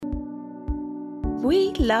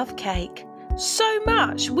We love cake so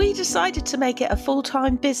much we decided to make it a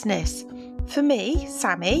full-time business. For me,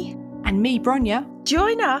 Sammy, and me, Bronya.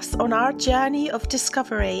 Join us on our journey of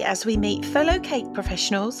discovery as we meet fellow cake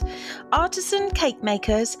professionals, artisan cake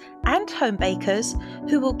makers and home bakers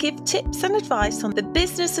who will give tips and advice on the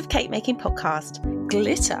Business of Cake Making podcast,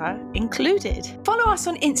 glitter included. Follow us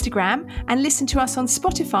on Instagram and listen to us on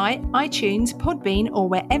Spotify, iTunes, Podbean, or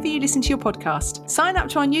wherever you listen to your podcast. Sign up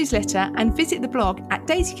to our newsletter and visit the blog at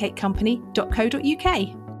daisycakecompany.co.uk.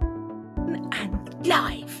 And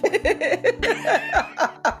live.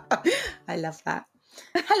 I love that.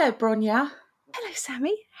 Hello, Bronya. Hello,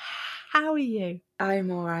 Sammy. How are you?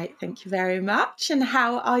 I'm all right, thank you very much. And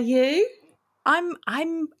how are you? I'm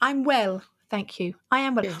well, thank you. I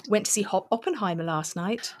am well. Good. Went to see Oppenheimer last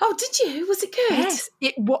night. Oh, did you? Was it good? Yes,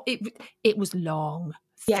 it was long.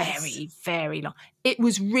 Yes. Very, very long. It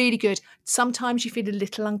was really good. Sometimes you feel a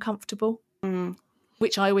little uncomfortable,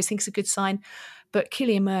 which I always think is a good sign. But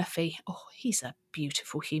Cillian Murphy, he's a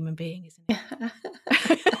beautiful human being, isn't he?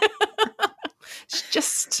 It's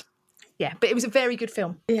just, but it was a very good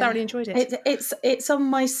film. Yeah. Thoroughly enjoyed it. It's on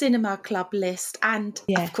my cinema club list, and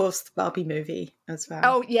of course the Barbie movie as well.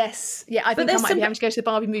 Oh yes, I think I might be having to go to the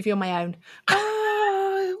Barbie movie on my own.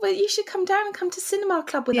 Oh, well, you should come down and come to cinema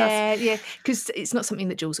club with us. Yeah, because it's not something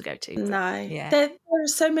that Jules will go to. But, no, there are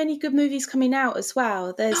so many good movies coming out as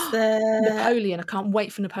well. There's the Napoleon. I can't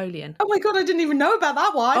wait for Napoleon. Oh my god, I didn't even know about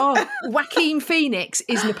that one. Oh, Joaquin Phoenix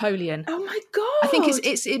is Napoleon. Oh my god! I think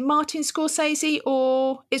it's Martin Scorsese,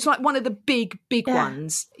 or it's like one of the big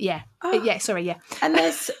ones. Yeah, yeah. And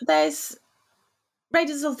there's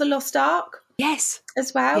Raiders of the Lost Ark. Yes,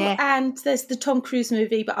 as well, and there's the Tom Cruise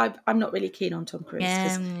movie, but I'm not really keen on Tom Cruise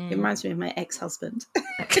because it reminds me of my ex-husband.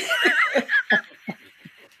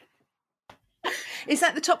 Is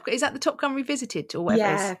that the Top Gun Revisited or whatever?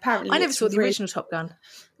 Yeah, apparently. I never saw the original Top Gun.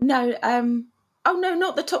 No, no,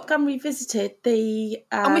 not the Top Gun Revisited. The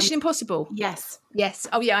Mission Impossible. Yes.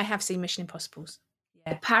 Oh yeah, I have seen Mission Impossibles.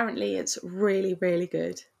 Yeah. Apparently, it's really, really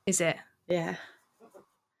good. Is it? Yeah.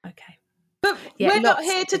 Okay. But we're not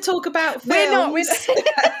here to talk about films. We're not.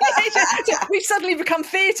 We've suddenly become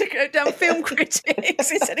film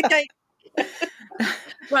critics instead of game.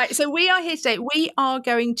 Right, so we are here today. We are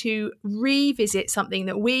going to revisit something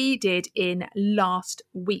that we did in last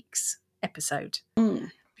week's episode.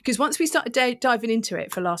 Because once we started diving into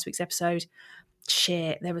it for last week's episode,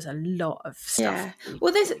 there was a lot of stuff. Yeah.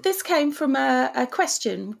 Well, this came from a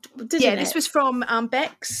question, didn't it? This was from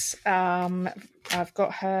Bex. I've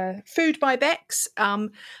got her Food by Bex.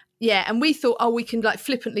 And we thought, we can like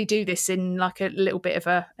flippantly do this in like a little bit of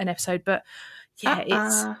an episode, but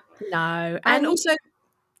it's no. And also,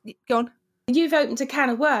 go on. You've opened a can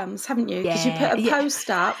of worms, haven't you? Because you put a post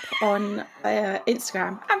up on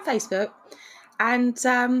Instagram and Facebook, and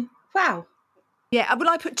wow. Yeah, but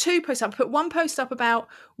I put two posts up. I put one post up about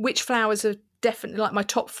which flowers are definitely like my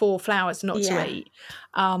top 4 flowers not to eat.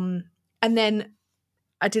 And then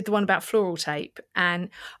I did the one about floral tape. And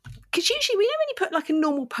because usually when you put like a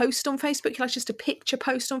normal post on Facebook, like just a picture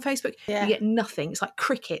post on Facebook, you get nothing. It's like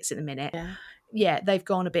crickets in a minute. Yeah, they've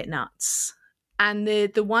gone a bit nuts. And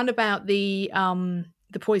the one about the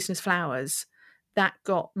poisonous flowers, that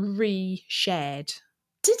got re-shared.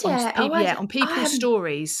 Did it? On people's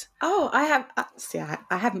stories. Oh, I have. See, I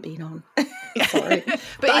haven't been on. Sorry,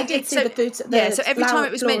 but I did see the food. So every time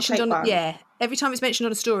it was mentioned every time it's mentioned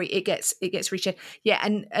on a story, it gets reshared. Yeah,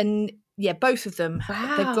 and both of them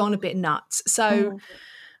they've gone a bit nuts. So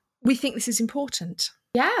we think this is important.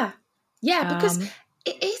 Yeah, because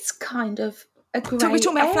it is kind of a great. So we're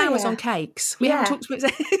talking about flowers on cakes. We haven't talked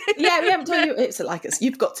about. We haven't told you. It's like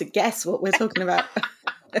you've got to guess what we're talking about.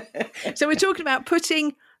 So we're talking about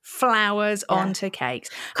putting flowers onto cakes,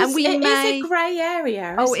 and is a grey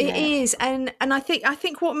area. It is, and I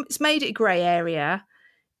think what's made it a grey area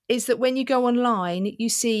is that when you go online, you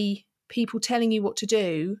see people telling you what to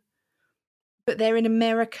do, but they're in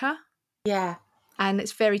America, and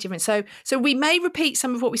it's very different. So we may repeat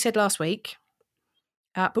some of what we said last week,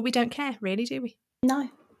 but we don't care, really, do we? No,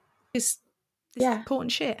 because it's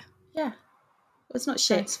important shit. Yeah, well, it's not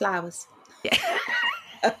shit; it's flowers. Yeah.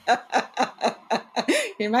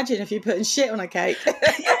 Can you imagine if you're putting shit on a cake?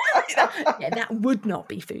 That would not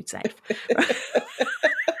be food safe.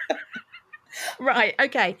 Right.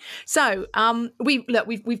 Okay. So we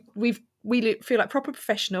feel like proper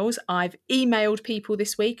professionals. I've emailed people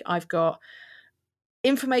this week. I've got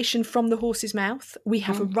information from the horse's mouth. We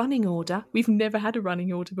have a running order. We've never had a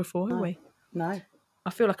running order before, have we? No. I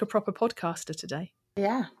feel like a proper podcaster today.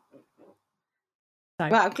 Yeah. So.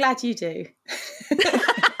 Well, I'm glad you do.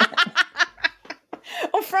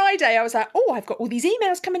 On Friday, I was like, oh, I've got all these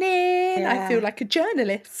emails coming in. Yeah. I feel like a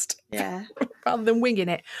journalist. Yeah. Rather than winging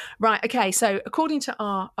it. Right. Okay. So according to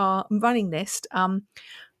our running list, the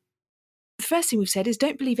first thing we've said is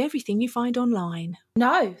don't believe everything you find online.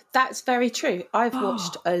 No, that's very true. I've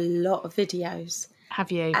watched a lot of videos.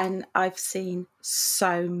 Have you? And I've seen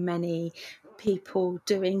so many people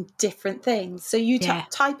doing different things. So you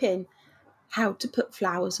type in how to put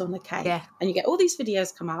flowers on a cake, and you get all these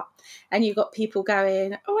videos come up, and you've got people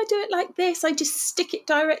going, oh, I do it like this. I just stick it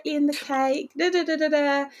directly in the cake,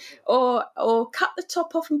 or cut the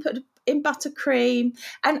top off and put it in buttercream.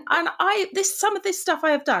 And some of this stuff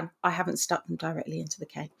I have done. I haven't stuck them directly into the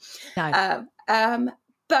cake. No.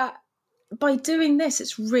 But by doing this,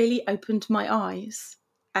 it's really opened my eyes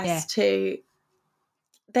as to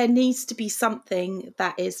there needs to be something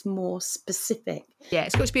that is more specific. Yeah,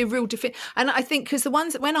 it's got to be a real different. And I think because the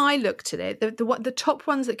ones that when I looked at it, the top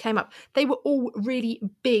ones that came up, they were all really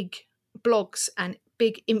big blogs and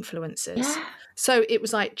big influencers. Yeah. So it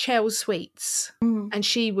was like Chell Sweets, and I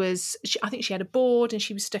think she had a board, and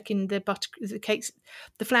she was stuck in the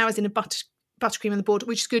flowers in a buttercream on the board,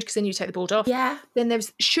 which is good because then you take the board off. Yeah. Then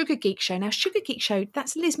there's Sugar Geek Show. Now, Sugar Geek Show,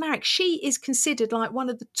 that's Liz Marrick. She is considered like one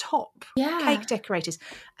of the top cake decorators.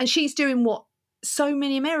 And she's doing what so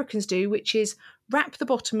many Americans do, which is wrap the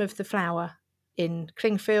bottom of the flower in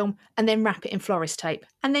cling film and then wrap it in florist tape.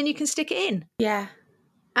 And then you can stick it in. Yeah.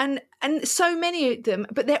 And so many of them,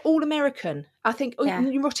 but they're all American. I think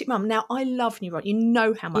Neurotic Mum. Now, I love Neurotic. You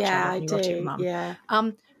know how much I love Neurotic Mum. Yeah.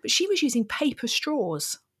 But she was using paper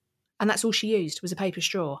straws. And that's all she used was a paper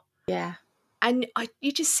straw. Yeah. And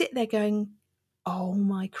you just sit there going, oh,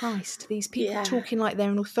 my Christ, these people talking like they're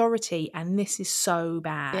an authority, and this is so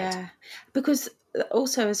bad. Yeah. Because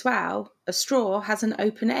also as well, a straw has an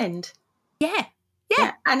open end. Yeah.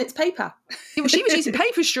 Yeah. And it's paper. Well, she was using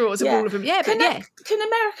paper straws of all of them. Yeah, Can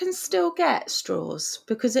Americans still get straws?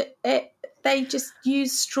 Because they just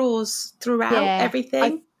use straws throughout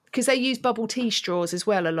everything. Because they use bubble tea straws as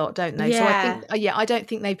well a lot, don't they? Yeah. So I think, I don't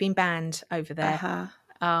think they've been banned over there.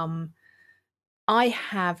 Uh-huh. I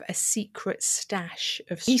have a secret stash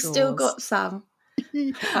of straws. You still got some.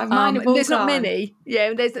 There's not many.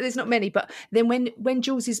 Yeah, there's not many. But then when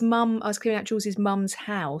Jules's mum, I was clearing out Jules's mum's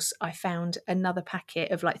house, I found another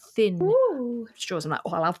packet of like thin straws. I'm like,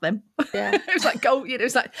 oh, I love them. Yeah. It was like gold. It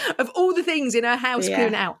was like of all the things in her house,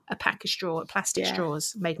 clearing out a pack of plastic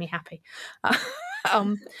straws made me happy.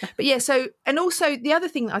 But yeah, so, and also the other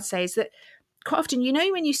thing that I'd say is that quite often, you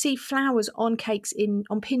know, when you see flowers on cakes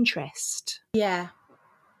on Pinterest,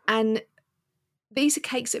 and these are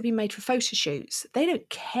cakes that have been made for photo shoots, they don't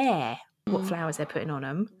care what flowers they're putting on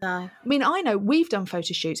them. No. I mean, I know we've done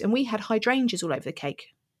photo shoots and we had hydrangeas all over the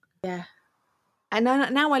cake. Yeah. And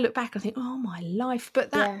now I look back, I think, oh my life, but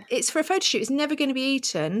it's for a photo shoot. It's never going to be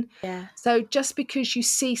eaten. Yeah. So just because you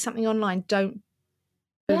see something online, don't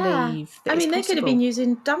believe that it's they could have been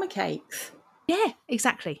using dummy cakes. Yeah,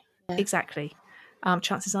 exactly. Yeah. Exactly.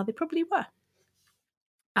 Chances are they probably were.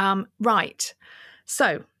 Right.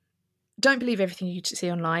 So don't believe everything you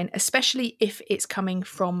see online, especially if it's coming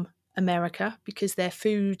from America, because their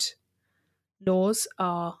food laws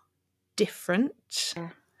are different.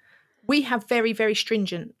 Yeah. We have very, very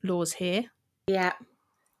stringent laws here. Yeah.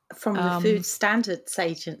 From the Food Standards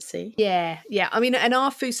Agency. Yeah, yeah. I mean, and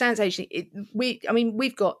our Food Standards Agency, we've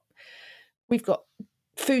got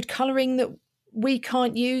food colouring that we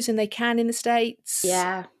can't use and they can in the States.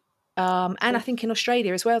 Yeah. And I think in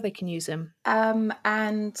Australia as well they can use them. I've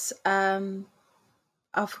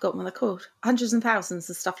forgotten what they're called. Hundreds and thousands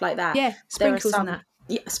and stuff like that. Yeah, sprinkles and that.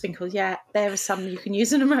 Yeah, sprinkles, yeah. There are some you can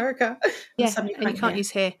use in America. Yeah, some you can't use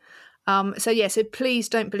here. So please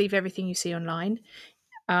don't believe everything you see online.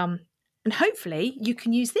 And hopefully you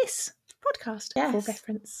can use this podcast for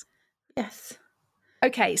reference. Yes.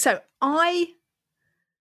 Okay, so I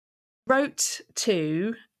wrote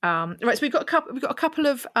to so we've got a couple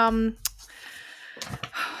of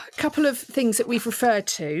things that we've referred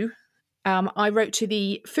to. I wrote to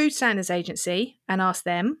the Food Standards Agency and asked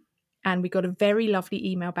them, and we got a very lovely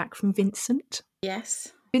email back from Vincent.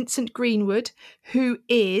 Yes. Vincent Greenwood, who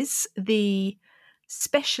is he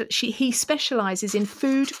specialises in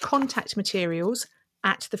food contact materials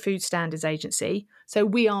at the Food Standards Agency. So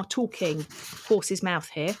we are talking horse's mouth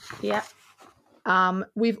here. Yeah.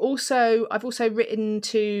 I've also written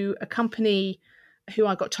to a company who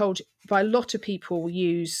I got told by a lot of people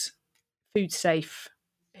use who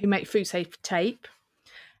make food safe tape.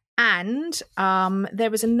 And there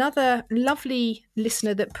was another lovely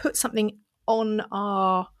listener that put something on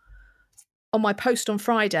our on my post on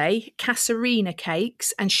Friday, Kasarina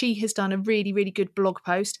Cakes, and she has done a really, really good blog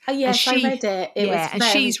post. Oh, yes, I read it. It was and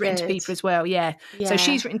very she's written to good. people as well. Yeah. So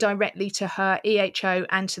she's written directly to her EHO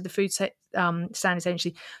and to the Food Standards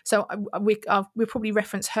Agency. So we'll probably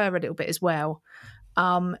reference her a little bit as well.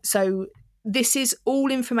 So this is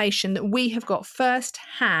all information that we have got first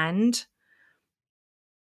hand.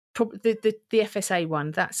 Probably the FSA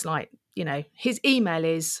one. That's like, his email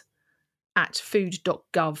is at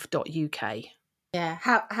food.gov.uk. Yeah,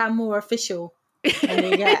 how more official can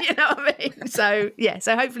you get? You know what I mean? So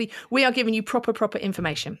hopefully we are giving you proper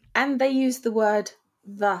information. And they use the word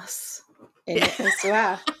thus in it as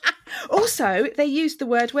well. Also, they used the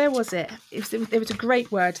word, where was it? There was a great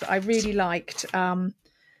word that I really liked.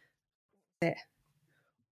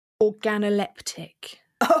 Organoleptic.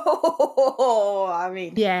 Oh, I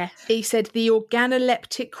mean. Yeah, he said the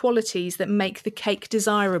organoleptic qualities that make the cake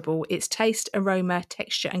desirable, its taste, aroma,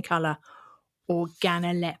 texture and colour.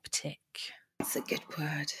 Organoleptic. That's a good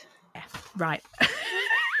word. Yeah, right.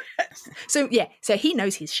 So he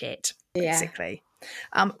knows his shit, basically.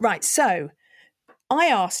 Yeah. Right, so I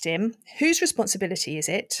asked him, whose responsibility is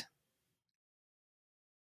it?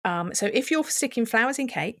 So if you're sticking flowers in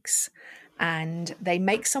cakes and they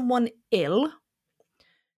make someone ill,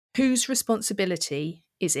 whose responsibility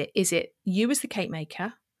is it? Is it you as the cake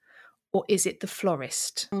maker, or is it the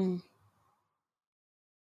florist?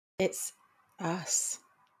 It's us.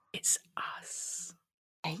 It's us.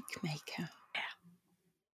 Cake maker. Yeah.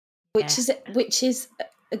 Which is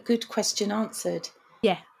a good question answered.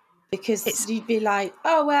 Yeah. Because you'd be like,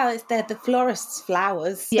 oh, well, they're the florist's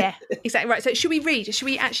flowers. Yeah, exactly. Right. So should we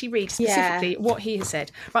actually read specifically what he has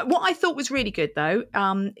said? Right. What I thought was really good, though,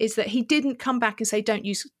 is that he didn't come back and say, don't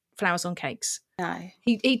use flowers on cakes. No.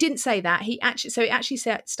 He didn't say that. It actually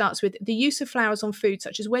starts with the use of flowers on food,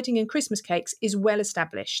 such as wedding and Christmas cakes, is well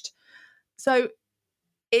established. So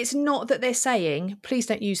it's not that they're saying, please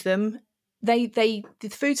don't use them. The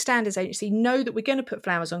Food Standards Agency know that we're going to put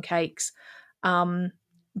flowers on cakes,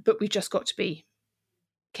 but we've just got to be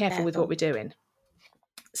careful with what we're doing.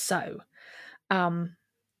 So,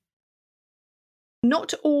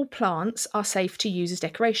 not all plants are safe to use as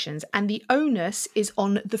decorations, and the onus is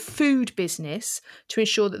on the food business to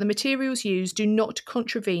ensure that the materials used do not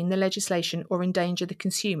contravene the legislation or endanger the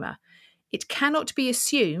consumer. It cannot be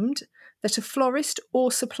assumed that a florist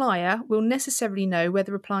or supplier will necessarily know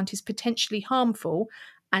whether a plant is potentially harmful,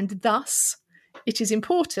 and thus it is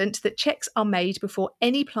important that checks are made before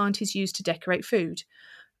any plant is used to decorate food.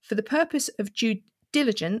 For the purpose of due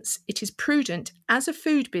diligence, it is prudent as a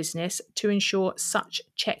food business to ensure such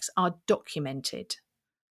checks are documented.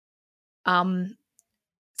 So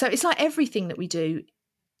it's like everything that we do.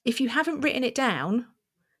 If you haven't written it down,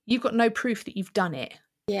 you've got no proof that you've done it.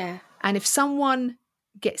 Yeah. And if someone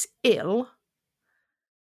gets ill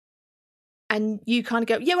and you kind of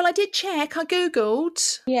go, yeah, well, I did check, I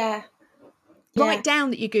Googled. Yeah. Write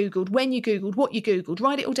down that you Googled, when you Googled, what you Googled,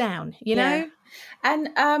 write it all down, you know? And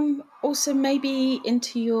also maybe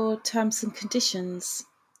into your terms and conditions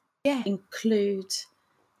include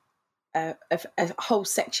a whole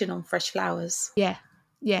section on fresh flowers. Yeah.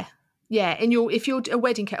 And if you're a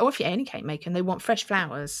wedding cake, or if you're any cake maker and they want fresh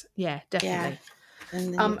flowers, definitely. Yeah.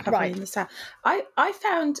 And then you're covering this out. I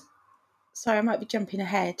found, sorry, I might be jumping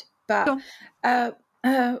ahead, but that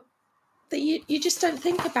you just don't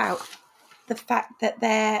think about the fact that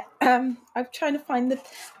they're I'm trying to find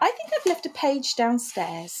I think I've left a page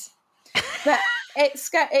downstairs, but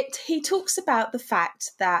he talks about the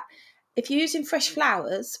fact that if you're using fresh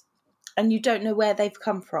flowers and you don't know where they've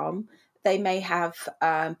come from, they may have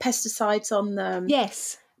pesticides on them.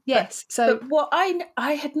 Yes. But what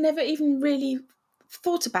I had never even really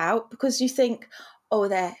thought about, because you think, oh,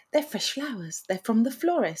 they're fresh flowers, they're from the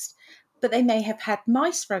florist, but they may have had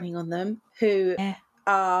mice running on them who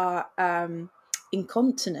are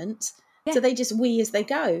incontinent, so they just wee as they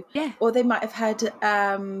go, or they might have had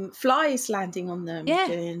flies landing on them,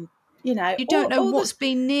 doing, you don't know what's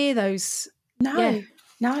been near those. No.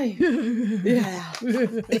 Right,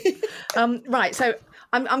 so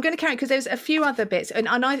I'm going to carry on because there's a few other bits, and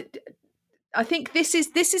I think this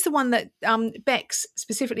is the one that Bex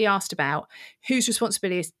specifically asked about, whose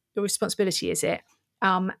responsibility is it?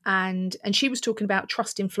 And she was talking about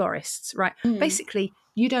trusting florists, right? Basically,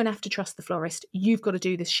 you don't have to trust the florist. You've got to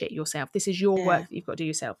do this shit yourself. This is your work that you've got to do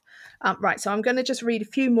yourself. Right, so I'm going to just read a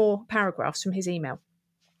few more paragraphs from his email.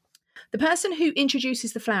 The person who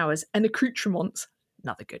introduces the flowers and accoutrements,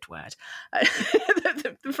 another good word,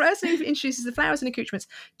 the person who introduces the flowers and accoutrements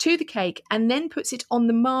to the cake and then puts it on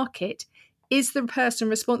the market is the person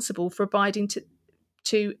responsible for abiding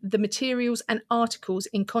to the materials and articles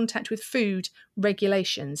in contact with food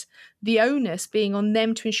regulations, the onus being on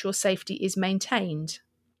them to ensure safety is maintained.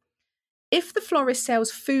 If the florist sells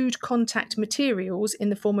food contact materials in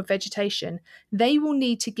the form of vegetation, they will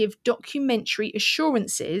need to give documentary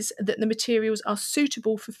assurances that the materials are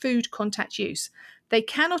suitable for food contact use. They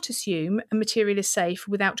cannot assume a material is safe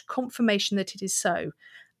without confirmation that it is so.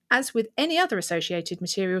 As with any other associated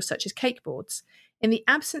materials such as cake boards, in the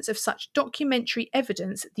absence of such documentary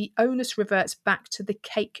evidence, the onus reverts back to the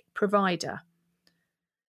cake provider.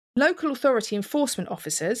 Local authority enforcement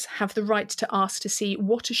officers have the right to ask to see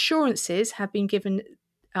what assurances have been given.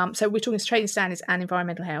 So we're talking trading standards and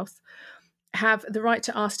environmental health. Have the right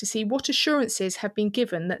to ask to see what assurances have been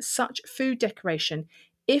given that such food decoration,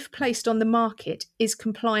 if placed on the market, is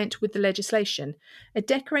compliant with the legislation. A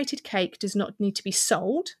decorated cake does not need to be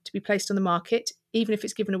sold to be placed on the market, even if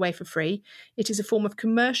it's given away for free. It is a form of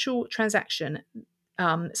commercial transaction,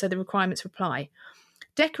 so the requirements apply.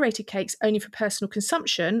 Decorated cakes only for personal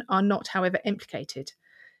consumption are not, however, implicated.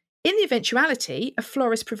 In the eventuality, a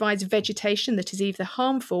florist provides vegetation that is either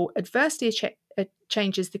harmful, adversely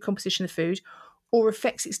changes the composition of food, or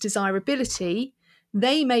affects its desirability,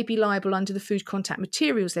 they may be liable under the food contact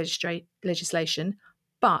materials legislation,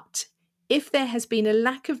 but if there has been a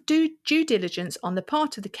lack of due diligence on the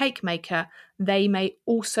part of the cake maker, they may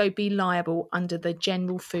also be liable under the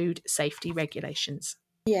general food safety regulations.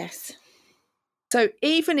 Yes. So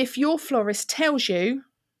even if your florist tells you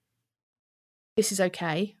this is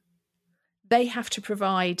okay, they have to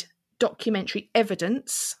provide documentary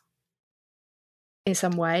evidence in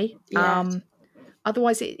some way. Yeah.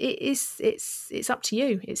 Otherwise, it's up to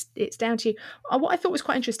you. It's down to you. What I thought was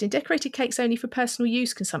quite interesting: decorated cakes only for personal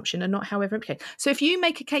use consumption and not, however, implicated. So if you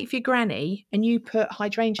make a cake for your granny and you put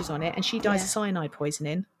hydrangeas on it and she dies of cyanide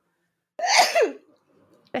poisoning,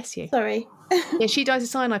 bless you. Sorry. Yeah, she dies of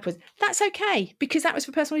cyanide poisoning. That's okay, because that was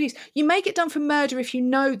for personal use. You may get done for murder if you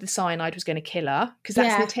know the cyanide was going to kill her, because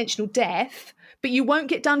that's an intentional death, but you won't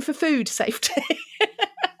get done for food safety.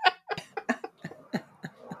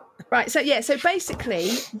 Right, so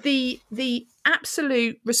basically the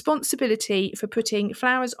absolute responsibility for putting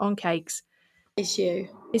flowers on cakes is you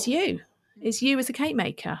as a cake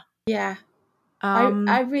maker. Yeah.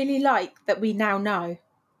 I really like that we now know.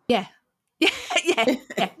 Yeah. Yeah.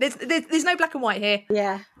 There's no black and white here.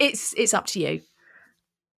 Yeah. It's up to you.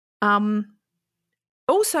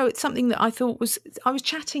 Also, it's something that I thought was, I was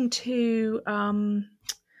chatting to God,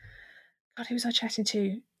 who was I chatting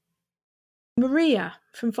to? Maria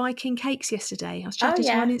from Viking Cakes yesterday. I was chatting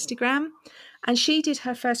to her on Instagram, and she did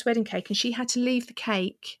her first wedding cake, and she had to leave the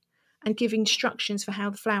cake and give instructions for how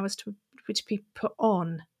the flowers to be put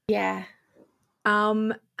on. Yeah.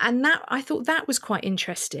 And that, I thought that was quite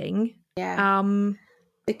interesting. Yeah.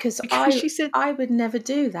 Because she said, I would never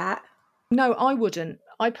do that. No, I wouldn't.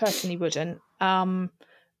 I personally wouldn't. But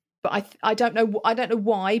I don't know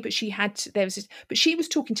why. But but she was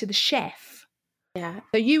talking to the chef. Yeah.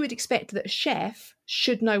 So you would expect that a chef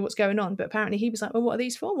should know what's going on, but apparently he was like, "Well, what are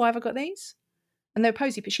these for? Why have I got these?" And they're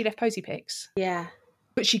posy, but she left posy pics. Yeah.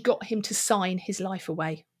 But she got him to sign his life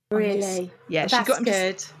away. Really? Yeah. That's she got him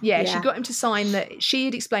good. She got him to sign that she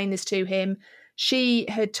had explained this to him. She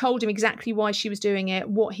had told him exactly why she was doing it,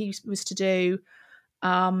 what he was to do.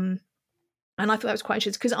 And I thought that was quite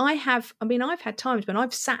interesting, because I've had times when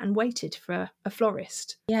I've sat and waited for a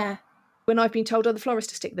florist. Yeah. When I've been told, the florist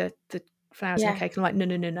to stick the flowers in the cake, and I'm like,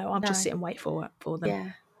 no, I'll just sit and wait for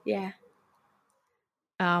them. Yeah.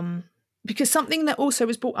 Because something that also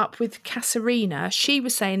was brought up with Kasarina, she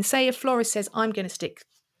was saying, say a florist says, I'm going to stick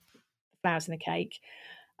flowers in the cake,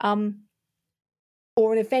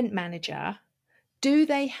 or an event manager, are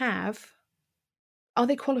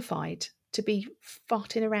they qualified to be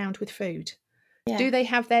farting around with food? Yeah. Do they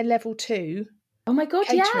have their level 2? Oh my God,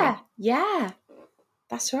 catering? Yeah.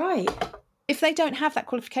 That's right. If they don't have that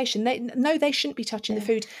qualification, they shouldn't be touching the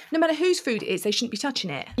food. No matter whose food it is, they shouldn't be touching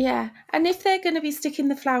it. Yeah, and if they're going to be sticking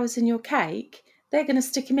the flowers in your cake, they're going to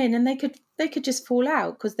stick them in, and they could just fall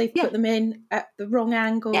out because they've put them in at the wrong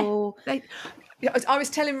angle. Yeah. I was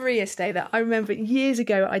telling Maria today that I remember years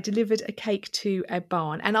ago I delivered a cake to a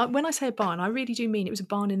barn, and when I say a barn, I really do mean it was a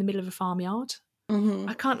barn in the middle of a farmyard. Mm-hmm.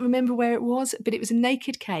 I can't remember where it was, but it was a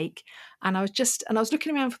naked cake, and I was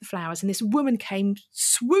looking around for the flowers, and this woman came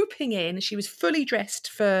swooping in. She was fully dressed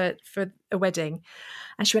for a wedding,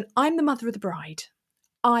 and she went, "I'm the mother of the bride.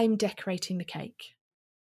 I'm decorating the cake."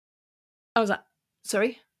 I was like,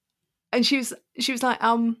 "Sorry," and she was like,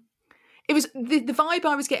 it was the vibe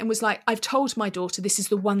I was getting was like, I've told my daughter this is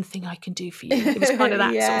the one thing I can do for you. It was kind of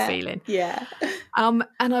that sort of feeling. Yeah. And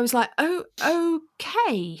I was like, oh,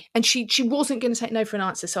 okay. And she wasn't going to take no for an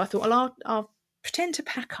answer. So I thought, well, I'll pretend to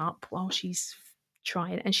pack up while she's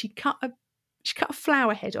trying. And she cut a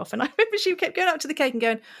flower head off. And I remember she kept going up to the cake and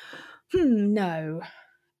going, no.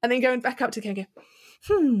 And then going back up to the cake and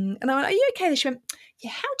going, And I went, are you okay? And she went,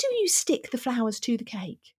 yeah, how do you stick the flowers to the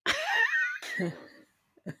cake?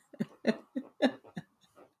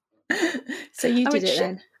 So you did it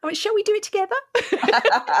then? I went, shall we do it together?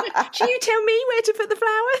 Can you tell me where to put the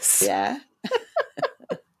flowers? Yeah.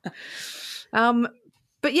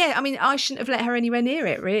 But yeah, I mean, I shouldn't have let her anywhere near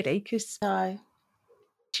it, really, because No.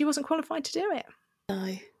 she wasn't qualified to do it.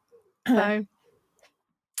 No.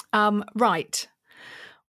 So, right.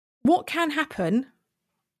 What can happen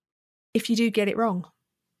if you do get it wrong?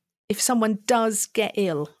 If someone does get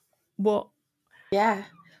ill, what? Yeah.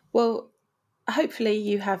 Well, hopefully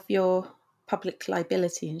you have your public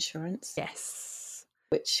liability insurance. Yes.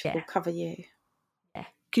 Which will cover you. Yeah.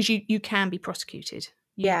 Because you can be prosecuted.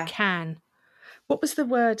 You can. What was the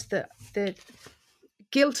word that the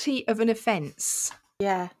guilty of an offence?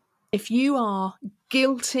 Yeah. If you are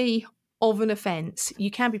guilty of an offence,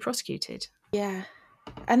 you can be prosecuted. Yeah.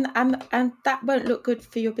 And that won't look good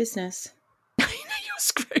for your business. You're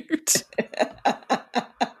screwed.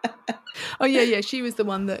 Oh yeah. She was the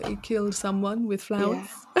one that killed someone with flowers.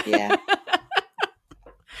 Yeah.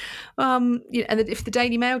 And if the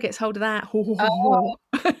Daily Mail gets hold of that, oh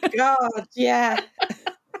God, yeah,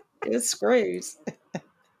 you're screwed.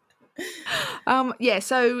 Yeah.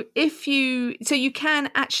 So you can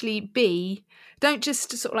actually be. Don't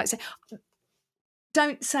just sort of like say.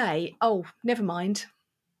 Don't say, oh, never mind.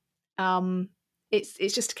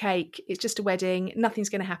 It's just a cake. It's just a wedding. Nothing's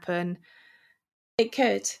going to happen. It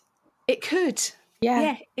could. It could.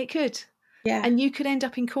 Yeah, it could. Yeah. And you could end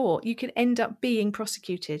up in court. You could end up being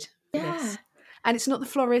prosecuted for this. And it's not the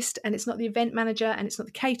florist, and it's not the event manager, and it's not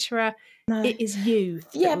the caterer. No. It is you.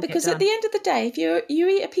 Yeah, because at the end of the day, if you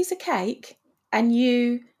eat a piece of cake and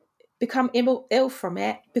you become ill from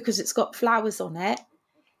it because it's got flowers on it,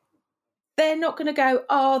 they're not going to go,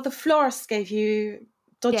 oh, the florist gave you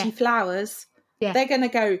dodgy flowers. Yeah. They're going to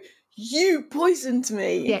go, you poisoned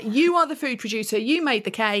me. Yeah, you are the food producer. You made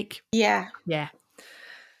the cake. Yeah. Yeah.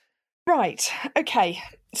 Right. Okay.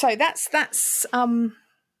 So that's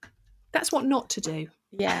what not to do.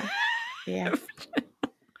 Yeah. Yeah.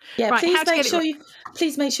 Yeah. Right,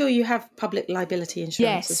 please make sure you have public liability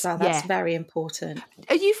insurance as well. That's very important.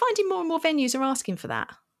 Are you finding more and more venues are asking for that?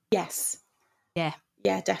 Yes. Yeah.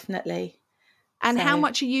 Yeah, definitely. And how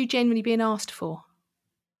much are you generally being asked for?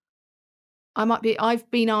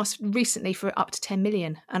 I've been asked recently for up to 10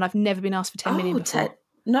 million, and I've never been asked for 10 million before.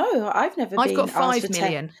 No, I've never been asked for 10. I've got 5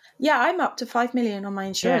 million. Yeah, I'm up to 5 million on my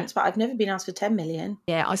insurance, but I've never been asked for 10 million.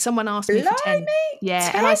 Yeah, someone asked me for 10.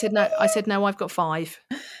 Yeah, 10 and I said no. I said no, I've got 5.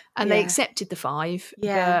 And they accepted the 5.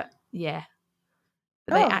 Yeah. But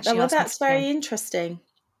they actually well, that's very interesting.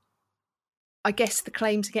 I guess the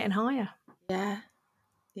claims are getting higher. Yeah.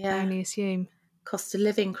 Yeah. I only assume. Cost of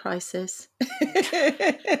living crisis.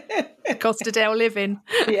 Cost of Dale living.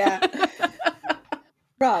 Yeah.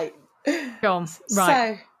 Right. Go on.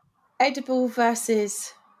 Right. So, edible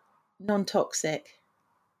versus non-toxic.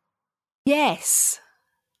 Yes.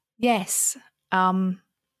 It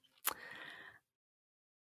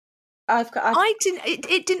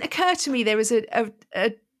didn't occur to me there was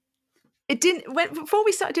before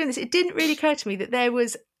we started doing this, it didn't really occur to me that there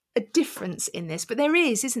was a difference in this, but there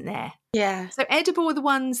is, isn't there? Yeah. So edible are the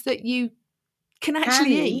ones that you can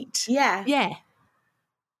actually eat. Yeah. Yeah.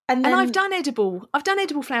 And I've done edible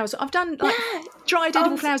flowers. I've done dried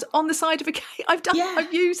edible flowers on the side of a cake.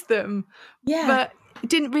 I've used them. Yeah. But it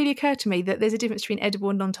didn't really occur to me that there's a difference between edible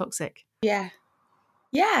and non-toxic. Yeah.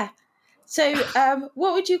 Yeah. So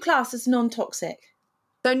what would you class as non-toxic?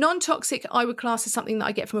 So non-toxic I would class as something that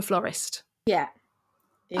I get from a florist. Yeah.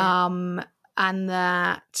 And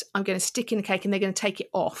that I'm going to stick in the cake and they're going to take it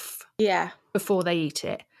off before they eat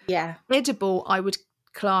it. Yeah. Edible I would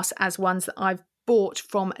class as ones that I've bought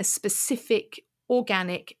from a specific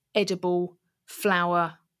organic edible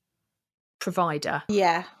flower provider.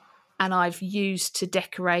 Yeah. And I've used to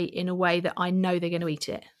decorate in a way that I know they're going to eat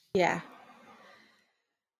it. Yeah.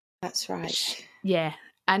 That's right. Yeah.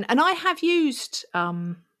 And I have used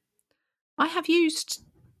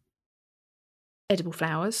edible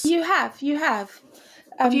flowers. You have.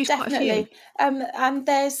 I've used definitely. Quite a few. And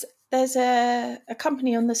there's a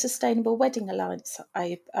company on the Sustainable Wedding Alliance,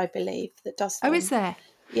 I believe, that does them. Oh, is there?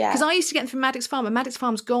 Yeah. Because I used to get them from Maddox Farm, and Maddox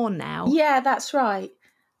Farm's gone now. Yeah, that's right.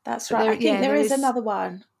 That's right. I think there is another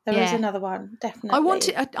one. There is another one, definitely.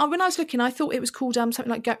 When I was looking, I thought it was called something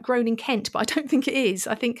like Grown in Kent, but I don't think it is.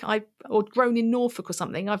 I think or Grown in Norfolk or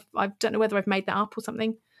something. I don't know whether I've made that up or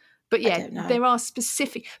something. But yeah, there are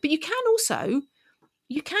specific. But you can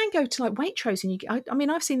go to like Waitrose, and I mean,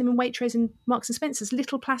 I've seen them in Waitrose and Marks and Spencer's,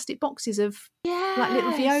 little plastic boxes of like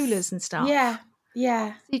little violas and stuff. Yeah,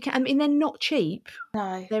 yeah. So you can. I mean, they're not cheap.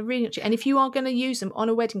 No, they're really not cheap. And if you are going to use them on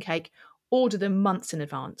a wedding cake, order them months in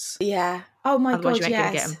advance. Yeah. Oh my Otherwise God, you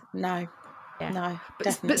ain't yes. gonna get them. No. Yeah. No,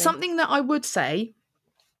 definitely. But something that I would say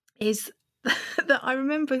is that I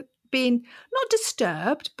remember being not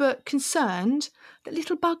disturbed but concerned that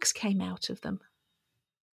little bugs came out of them.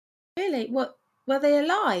 Really? What? Were they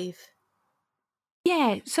alive?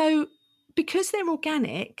 Yeah. So because they're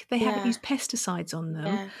organic, they haven't used pesticides on them.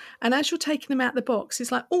 Yeah. And as you're taking them out of the box,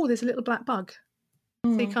 it's like, oh, there's a little black bug.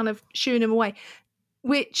 So you're kind of shooing them away,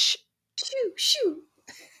 which... Shoo.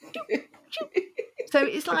 So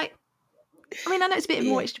it's like, I mean, I know it's a bit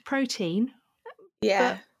more extra protein.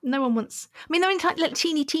 Yeah. But no one wants... I mean, they're in like little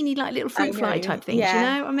teeny, like little fruit fly type things, you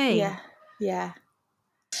know what I mean? Yeah, yeah.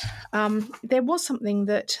 There was something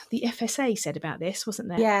that the FSA said about this, wasn't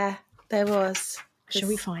there? Yeah, there was. Shall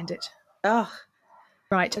we find it? Oh.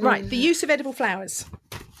 Right. The use of edible flowers.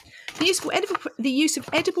 The use of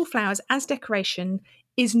edible flowers as decoration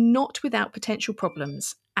is not without potential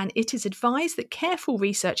problems, and it is advised that careful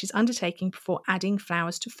research is undertaken before adding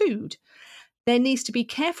flowers to food. There needs to be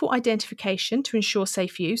careful identification to ensure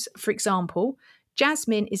safe use. For example,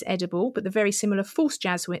 jasmine is edible, but the very similar false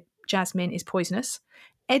jasmine is poisonous.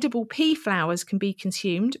 Edible pea flowers can be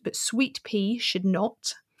consumed, but sweet pea should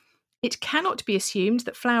not. It cannot be assumed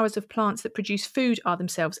that flowers of plants that produce food are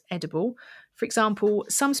themselves edible. For example,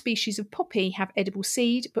 some species of poppy have edible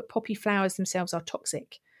seed, but poppy flowers themselves are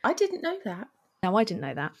toxic. I didn't know that. No, I didn't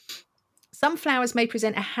know that. Some flowers may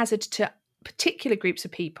present a hazard to particular groups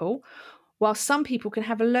of people, while some people can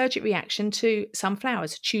have allergic reaction to some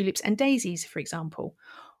flowers, tulips and daisies, for example.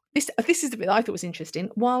 This is the bit that I thought was interesting.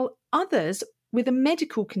 While others with a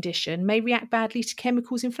medical condition may react badly to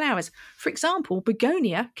chemicals in flowers. For example,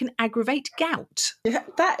 begonia can aggravate gout. Yeah,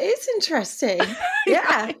 that is interesting.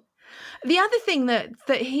 Yeah. The other thing that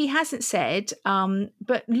he hasn't said,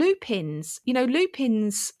 but lupins,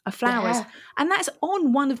 lupins are flowers, and that's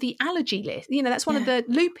on one of the allergy lists. That's one of the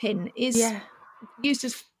lupin is used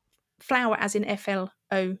as flower as in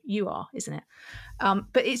FLOUR, isn't it?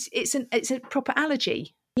 But it's a proper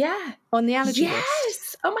allergy. Yeah. On the allergy list.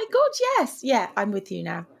 Yes. Oh my God, yes. Yeah, I'm with you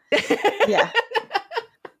now. Yeah.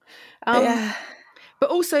 But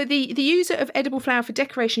also the user of edible flower for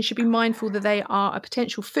decoration should be mindful that they are a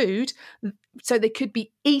potential food, so they could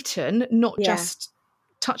be eaten, not just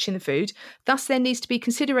touching the food. Thus, there needs to be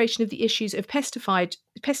consideration of the issues of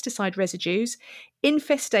pesticide residues,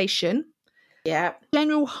 infestation,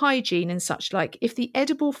 general hygiene and such like. If the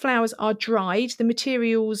edible flowers are dried, the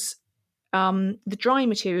drying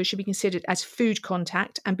material should be considered as food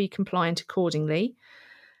contact and be compliant accordingly.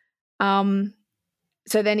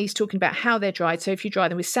 So then he's talking about how they're dried. So if you dry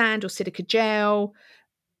them with sand or silica gel,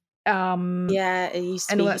 it used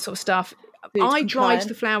to and all that sort of stuff. I dried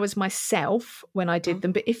the flowers myself when I did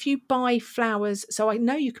them, but if you buy flowers, so I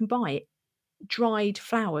know you can buy dried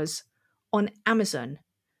flowers on Amazon.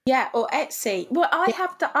 Yeah, or Etsy. Well, I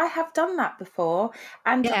have done that before,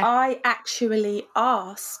 and I actually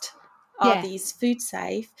asked, are these food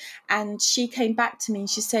safe? And she came back to me and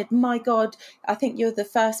she said, my God, I think you're the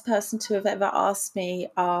first person to have ever asked me,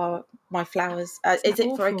 are my flowers, is it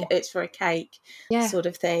awful? It's for a cake sort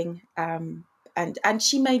of thing. And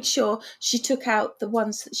she made sure she took out the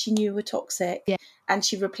ones that she knew were toxic and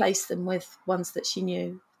she replaced them with ones that she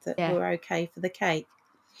knew that were okay for the cake.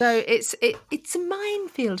 So it's a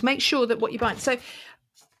minefield. Make sure that what you buy. So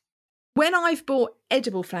when I've bought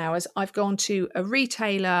edible flowers, I've gone to a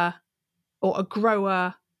retailer or a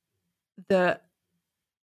grower that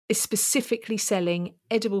is specifically selling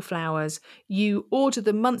edible flowers. You order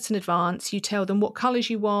them months in advance. You tell them what colours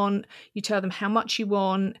you want. You tell them how much you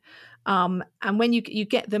want. And when you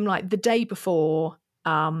get them like the day before,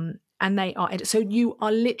 and they are so you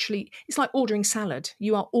are literally, it's like ordering salad.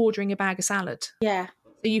 You are ordering a bag of salad. Yeah.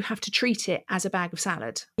 So you have to treat it as a bag of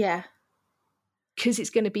salad. Yeah. Because it's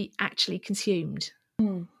going to be actually consumed.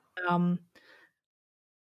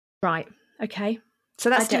 Right. Okay. So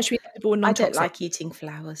that's between edible and non-toxic. I don't like eating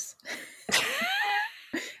flowers.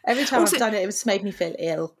 Every time I've done it, it's made me feel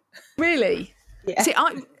ill. Really? Yeah.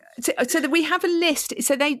 So that we have a list.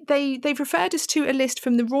 So they've referred us to a list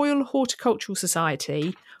from the Royal Horticultural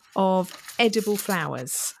Society of edible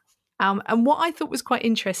flowers. And what I thought was quite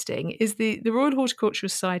interesting is the Royal Horticultural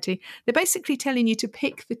Society, they're basically telling you to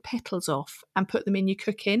pick the petals off and put them in your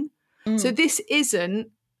cooking. So this isn't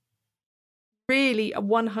really a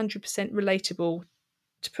 100% relatable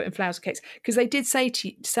to put in flowers and cakes, because they did say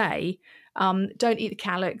don't eat the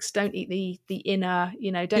calyx, don't eat the inner,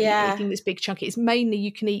 don't eat anything that's big chunky. It's mainly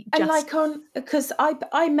you can eat just... And because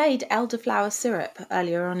I made elderflower syrup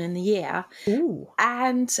earlier on in the year. Ooh.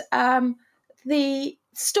 And the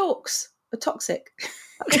stalks are toxic.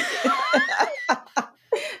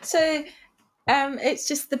 So it's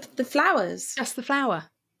just the flowers. Just the flower.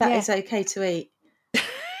 That is okay to eat.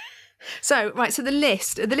 So the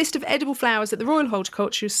list of edible flowers at the Royal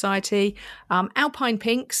Horticultural Society: alpine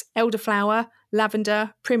pinks, elderflower,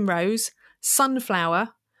 lavender, primrose, sunflower.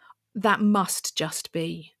 That must just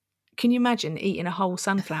be. Can you imagine eating a whole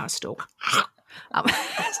sunflower stalk?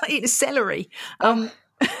 It's like eating celery.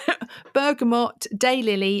 Bergamot,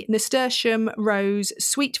 daylily, nasturtium, rose,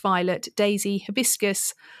 sweet violet, daisy,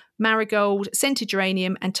 hibiscus, marigold, scented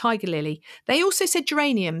geranium, and tiger lily. They also said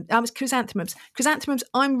geranium, chrysanthemums. Chrysanthemums,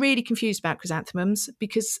 I'm really confused about chrysanthemums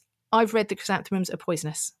because I've read that chrysanthemums are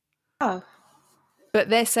poisonous. Oh. But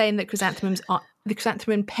they're saying that the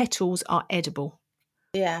chrysanthemum petals are edible.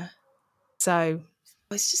 Yeah. So...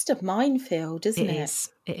 it's just a minefield, isn't it?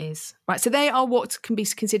 It is. Right, so they are what can be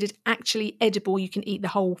considered actually edible. You can eat the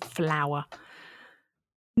whole flower.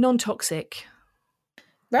 Non-toxic.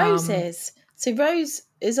 Roses. So rose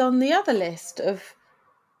is on the other list of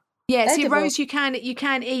see, rose, you can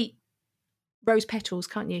eat rose petals,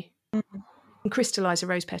 can't you? Mm-hmm. And crystallise a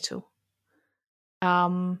rose petal.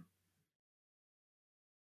 But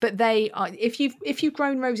they are, if you've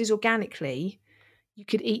grown roses organically, you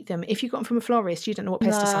could eat them. If you got them from a florist, you don't know what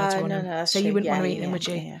pesticides are on them. So you wouldn't want to eat them, would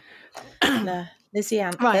you? Yeah. No.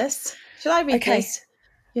 Lizzianthus. Right. Shall I read this?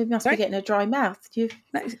 You must be getting a dry mouth.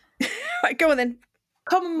 Right, go on then.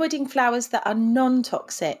 Common wooding flowers that are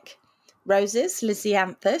non-toxic: roses,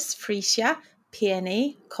 Lizzianthus, freesia,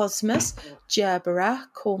 peony, cosmos, gerbera,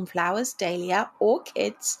 cornflowers, dahlia,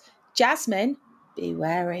 orchids, jasmine. Be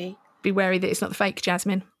wary. Be wary that it's not the fake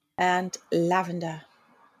jasmine. And lavender.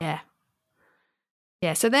 Yeah.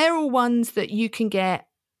 Yeah, so they're all ones that you can get,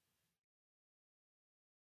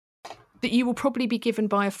 that you will probably be given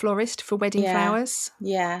by a florist for wedding flowers.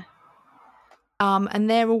 Yeah. And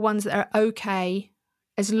they're all ones that are okay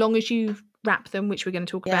as long as you wrap them, which we're going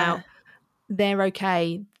to talk about. They're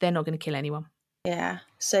okay. They're not going to kill anyone. Yeah.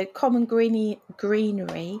 So common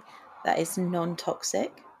greenery that is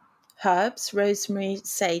non-toxic: herbs, rosemary,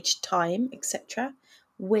 sage, thyme, etc.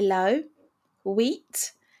 Willow,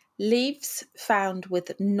 wheat, leaves found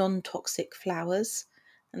with non-toxic flowers,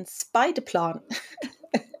 and spider plant.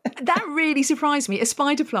 That really surprised me, a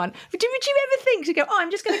spider plant. Would you ever think to go,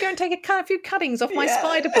 I'm just going to go and take a few cuttings off my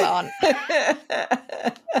spider plant? But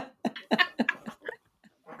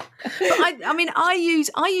I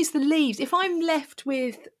use the leaves. If I'm left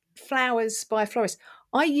with flowers by a florist,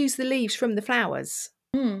 I use the leaves from the flowers.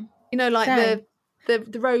 Mm. Like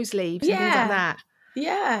the rose leaves and things like that.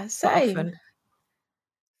 Yeah, same.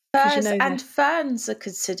 Often. Ferns are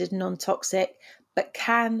considered non-toxic, but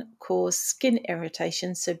can cause skin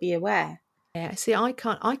irritation, so be aware. Yeah, see, I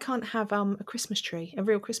can't have a Christmas tree, a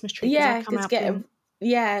real Christmas tree. Yeah, because get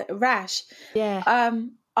a rash. Yeah.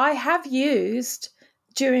 I have used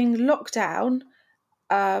during lockdown.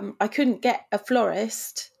 I couldn't get a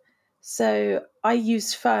florist, so I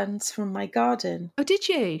used ferns from my garden. Oh, did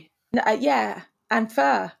you? Yeah, and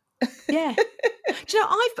fir. Yeah. Do you know,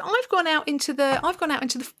 I've gone out into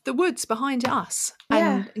the woods behind us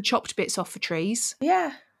and chopped bits off the trees.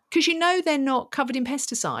 Yeah. Because they're not covered in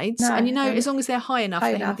pesticides, and as long as they're high enough,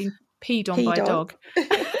 they haven't been peed on by a dog.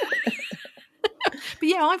 But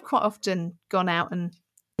yeah, I've quite often gone out and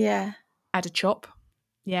had a chop.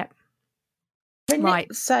 Yeah.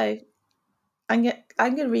 Right. So I'm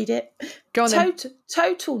gonna read it. Go on then.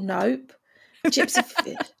 Total nope.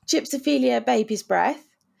 Gypsophilia baby's breath.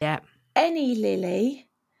 Yeah. Any lily,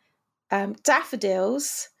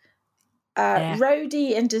 daffodils,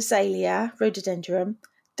 rhododendron,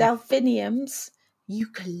 delphiniums,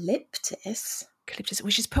 eucalyptus,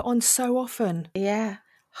 which is put on so often. Yeah.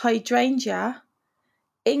 Hydrangea,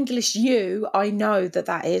 English yew. I know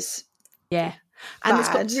that is. Yeah. And it's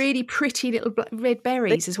got really pretty little red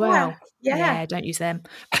berries as well. Yeah, don't use them.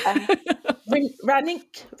 I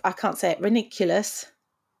can't say it. Ranunculus.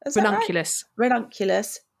 Ranunculus. Right?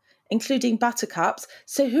 Ranunculus, including buttercups.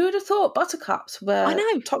 So who would have thought buttercups were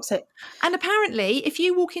toxic? And apparently, if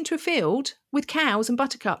you walk into a field with cows and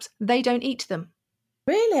buttercups, they don't eat them.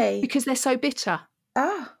 Really? Because they're so bitter.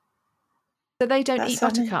 Ah. So they don't eat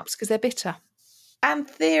buttercups because they're bitter.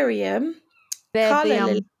 Anthurium, They're Calla the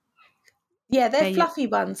lily. Yeah, they're fluffy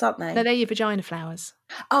ones, aren't they? No, they're your vagina flowers.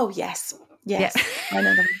 Oh, yes. Yeah. I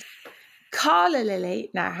know them. Calla lily.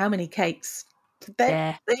 Now, how many cakes? You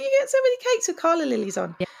get so many cakes with Calla lilies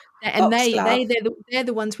on. Yeah. And they're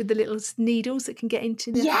the ones with the little needles that can get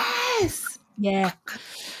into the... Yes. Yeah.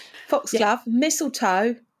 Foxglove,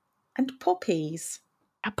 mistletoe, and poppies.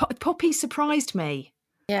 Poppy surprised me.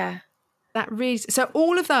 Yeah. That really... So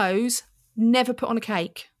all of those never put on a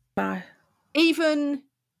cake. No. Even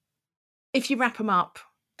if you wrap them up,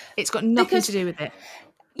 it's got nothing to do with it.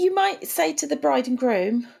 You might say to the bride and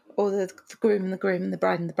groom, or the groom and the groom and the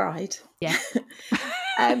bride and the bride. Yeah.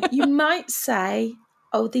 You might say,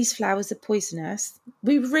 oh, these flowers are poisonous.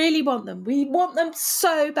 We really want them. We want them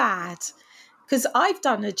so bad. Because I've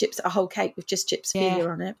done a whole cake with just gypsophilia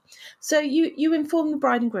on it. So you inform the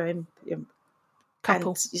bride and groom.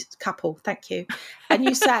 Couple, thank you. And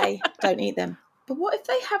you say, don't eat them. But what if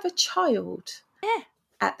they have a child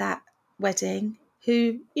at that wedding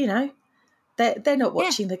who, they're not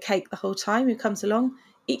watching the cake the whole time, who comes along,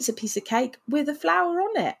 eats a piece of cake with a flower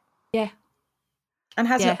on it. Yeah. And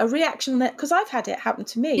has a reaction that, because I've had it happen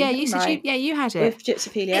to me. Yeah, you said you had it. With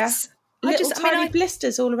gypsophilia. Tiny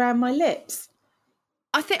blisters all around my lips.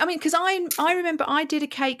 Because I remember I did a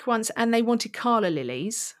cake once and they wanted Calla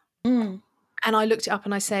lilies. Mm. And I looked it up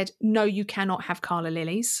and I said, no, you cannot have Calla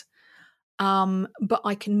lilies. But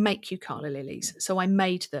I can make you Calla lilies. So I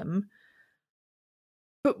made them.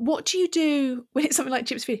 But what do you do when it's something like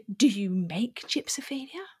gypsophilia? Do you make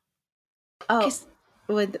gypsophilia? Oh,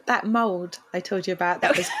 with that mould I told you about,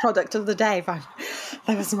 that was product of the day.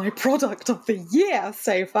 That was my product of the year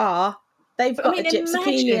so far. They've got a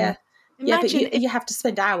gypsophilia. Imagine but you have to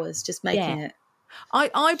spend hours just making it.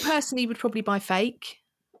 I personally would probably buy fake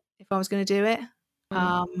if I was going to do it.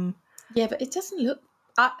 Yeah, but it doesn't look...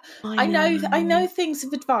 I know things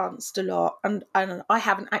have advanced a lot, and I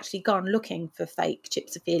haven't actually gone looking for fake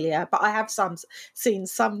gypsophilia, but I have seen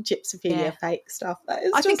some gypsophilia fake stuff.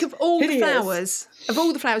 I think of all the flowers,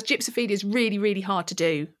 gypsophilia is really, really hard to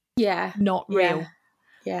do. Yeah, not real.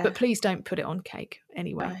 Yeah, but please don't put it on cake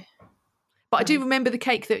anyway. No. But I do remember the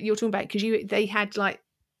cake that you're talking about, because they had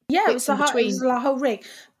it was a whole ring.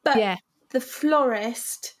 But the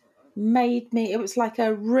florist made me. It was like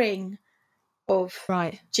a ring of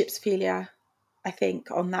gypsophilia, I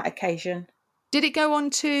think, on that occasion. Did it go on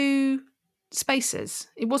to Spaces?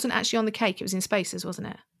 It wasn't actually on the cake; it was in Spaces, wasn't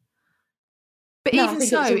it? But no, even I think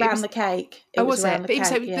so, it was around the cake. Was it? But even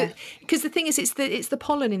so, because the thing is, it's the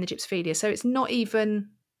pollen in the gypsophilia, so it's not even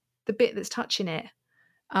the bit that's touching it.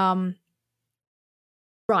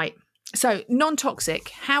 Right. So non-toxic.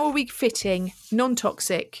 How are we fitting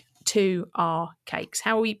non-toxic to our cakes?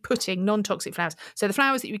 How are we putting non-toxic flowers? So the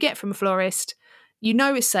flowers that you get from a florist,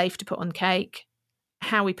 is safe to put on cake.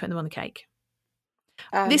 How are we putting them on the cake?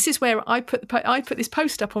 This is where I put this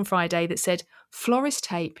post up on Friday that said florist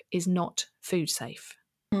tape is not food safe.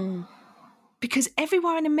 Because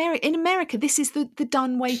everywhere in America, this is the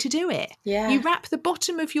done way to do it. Yeah. You wrap the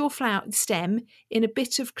bottom of your flower stem in a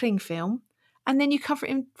bit of cling film, and then you cover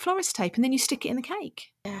it in florist tape, and then you stick it in the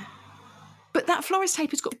cake. Yeah. But that florist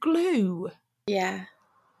tape has got glue. Yeah,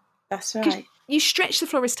 that's right. You stretch the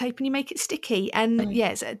florist tape and you make it sticky. And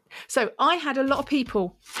so I had a lot of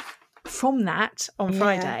people from that on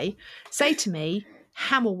Friday say to me,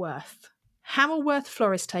 Hamilworth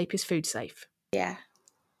florist tape is food safe. Yeah.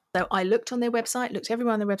 So I looked on their website, looked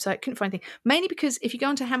everywhere on their website, couldn't find anything. Mainly because if you go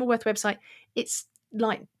onto Hamilworth website, it's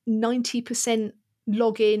like 90%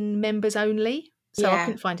 login members only. So I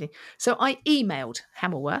couldn't find anything. So I emailed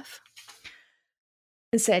Hamilworth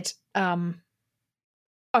and said,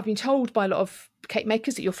 I've been told by a lot of cake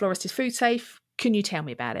makers that your florist is food safe. Can you tell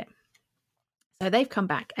me about it? So they've come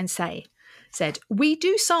back and said, we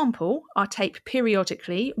do sample our tape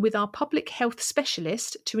periodically with our public health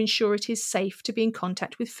specialist to ensure it is safe to be in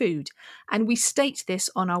contact with food. And we state this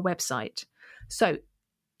on our website. So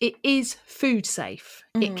it is food safe.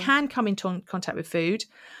 It can come into contact with food.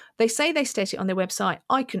 They say they state it on their website.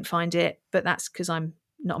 I couldn't find it, but that's because I'm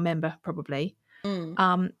not a member, probably.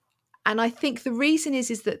 And I think the reason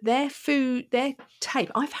is that their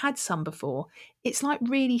tape, I've had some before, it's like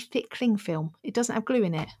really thick cling film. It doesn't have glue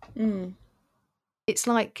in it. It's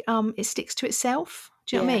like it sticks to itself.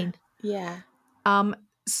 Do you know what I mean? Yeah.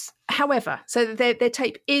 However, so their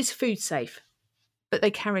tape is food safe, but they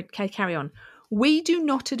carry on. We do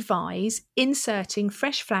not advise inserting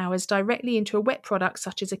fresh flowers directly into a wet product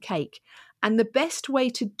such as a cake. And the best way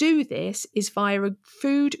to do this is via a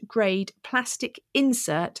food-grade plastic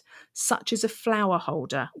insert, such as a flower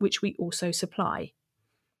holder, which we also supply.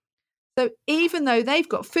 So even though they've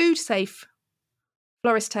got food-safe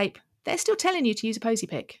florist tape, they're still telling you to use a posy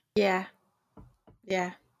pick. Yeah.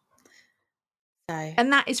 So.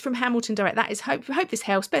 And that is from Hamilton Direct. That is hope this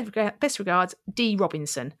helps. Best regards, D.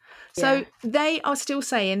 Robinson. So they are still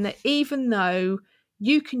saying that even though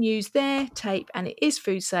you can use their tape and it is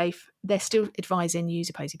food safe, they're still advising you use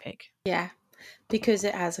a posy pick. Yeah, because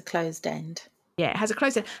it has a closed end. Yeah, it has a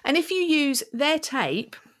closed end. And if you use their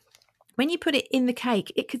tape, when you put it in the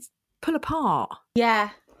cake, it could pull apart. Yeah,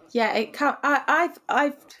 it can't.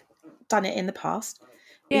 I've done it in the past.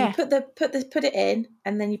 Yeah, you put it in,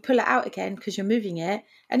 and then you pull it out again because you're moving it,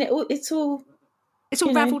 and it's all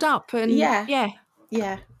raveled up, and yeah.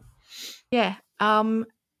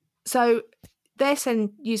 So they're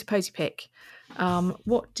saying use a posy pick.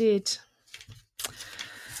 What did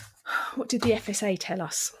the FSA tell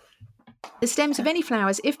us? The stems of any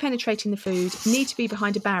flowers, if penetrating the food, need to be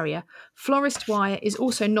behind a barrier. Florist wire is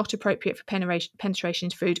also not appropriate for penetration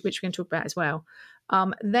into food, which we're going to talk about as well.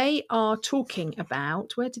 They are talking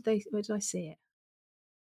about where did I see it?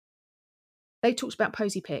 They talked about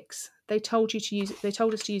posy picks. They told us to use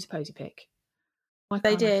a posy pick. Why can't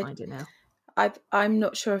they did. I find it now? I'm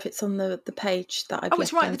not sure if it's on the page that I've. Oh,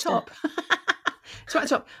 it's right at the top. It's right at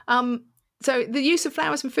the top. So the use of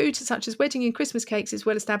flowers and food such as wedding and Christmas cakes is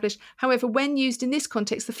well established. However, when used in this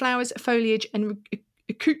context, the flowers, foliage and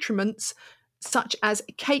accoutrements such as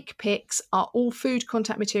cake picks are all food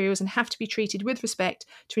contact materials and have to be treated with respect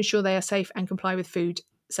to ensure they are safe and comply with food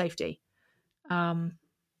safety.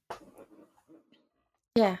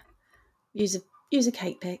 Yeah, use a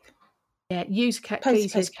cake pick. Yeah, use a cake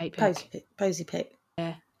pick. Posy pick.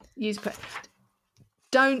 Yeah, use a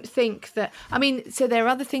Don't think that. I mean, so there are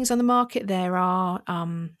other things on the market. There are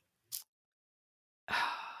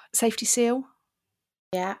safety seal.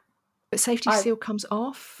 Yeah. But safety seal comes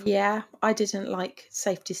off. Yeah, I didn't like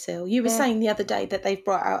safety seal. You were saying the other day that they've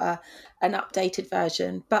brought out an updated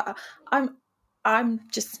version, but I'm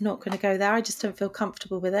just not going to go there. I just don't feel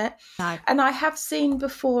comfortable with it. No. And I have seen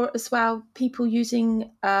before as well people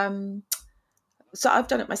using. So I've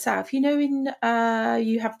done it myself. You know,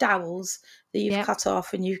 you have dowels that you've cut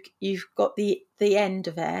off, and you've got the end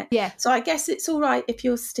of it. Yeah. So I guess it's all right if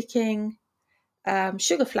you're sticking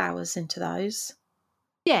sugar flowers into those.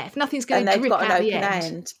 Yeah, if nothing's going to drip out the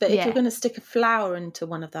end. But if you're going to stick a flower into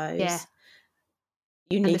one of those,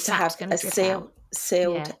 you need to have a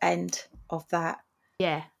sealed end of that.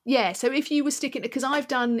 Yeah, yeah. So if you were sticking, because I've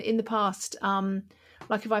done in the past,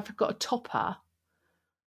 like if I've got a topper,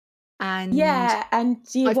 and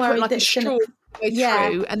you put like a straw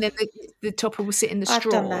through, and then the topper will sit in the straw.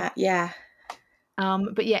 I've done that, yeah.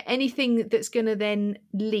 But yeah, anything that's going to then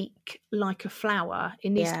leak like a flower,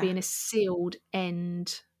 it needs to be in a sealed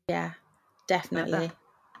end. Yeah, definitely.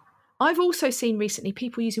 I've also seen recently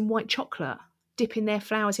people using white chocolate, dipping their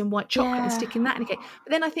flowers in white chocolate and sticking that in a cake.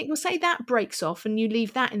 But then I think, well, say that breaks off and you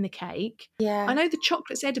leave that in the cake. Yeah. I know the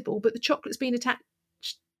chocolate's edible, but the chocolate's been attached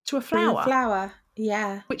to a flower.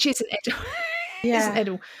 Yeah. Which isn't edible. Yeah. Isn't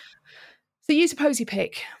edible. So use a posy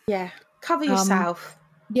pick. Yeah. Cover yourself.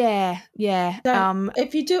 Yeah.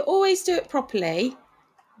 If you always do it properly,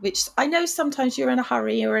 which I know sometimes you're in a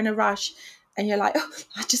hurry or in a rush and you're like, oh,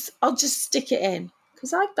 I'll just stick it in,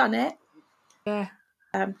 because I've done it. Yeah.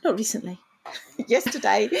 Not recently.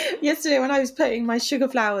 Yesterday when I was putting my sugar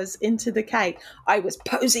flowers into the cake, I was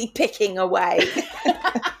posy picking away.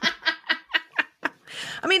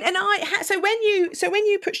 I mean, and so when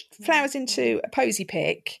you put flowers into a posy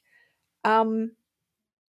pick,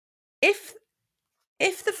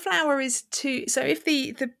 if the flower is too, so if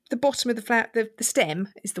the bottom of the flower, the stem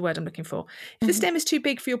is the word I'm looking for. If the stem is too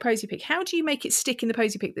big for your posy pick, how do you make it stick in the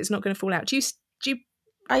posy pick that's not going to fall out? Do you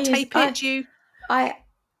tape it?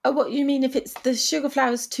 What you mean if it's the sugar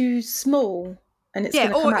flower's too small and it's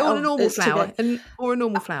or a normal flower or a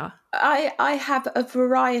normal flower? I have a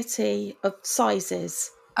variety of sizes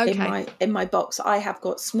in my box. I have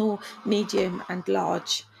got small, medium, and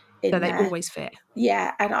large. So they always fit.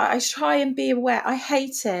 Yeah, and I try and be aware. I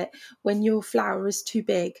hate it when your flower is too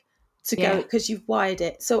big to go because you've wired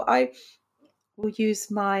it. So I will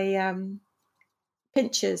use my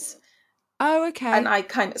pinchers. Oh, okay. And I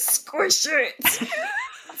kind of squish it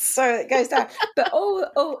so it goes down. But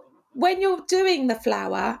when you're doing the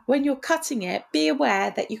flower, when you're cutting it, be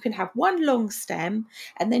aware that you can have one long stem,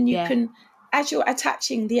 and then you can, as you're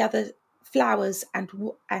attaching the other flowers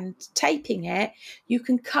and taping it, you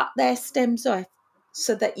can cut their stems off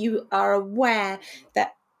so that you are aware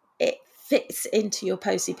that it fits into your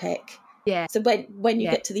posy pick. Yeah. So when you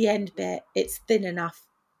get to the end bit, it's thin enough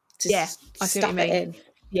to stuff it in.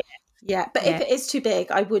 Yeah. Yeah. But if it is too big,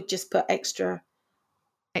 I would just put extra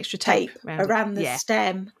tape around the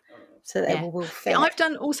stem so that will fit. I've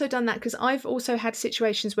also done that because I've also had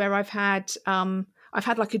situations where I've had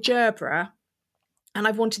like a gerbera, and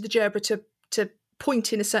I've wanted the gerbera to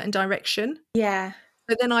point in a certain direction. Yeah.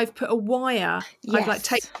 But then I've put a wire. I've like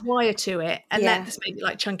taken a wire to it, and that's made it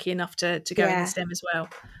like chunky enough to go in the stem as well,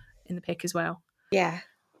 in the pick as well. Yeah.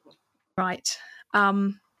 Right.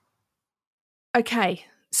 Okay.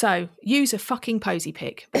 So use a fucking posy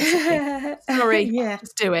pick. Sorry.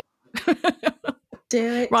 Just do it. Do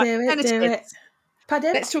it. Right. Do it.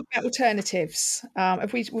 Pardon? Let's talk about alternatives.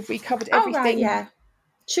 Have we covered everything? Oh right. Yeah.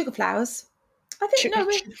 Sugar flowers. I think sugar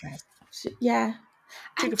flowers. Yeah.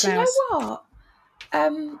 Sugar and flowers. Do you know what?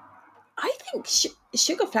 I think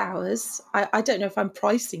sugar flowers, I don't know if I'm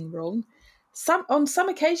pricing wrong, on some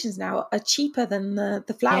occasions now are cheaper than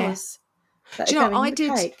the flowers. Yeah. Do you know, I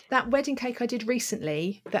did that wedding cake I did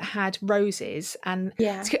recently that had roses, and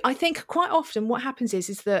I think quite often what happens is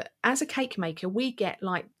that as a cake maker we get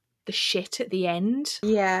like the shit at the end.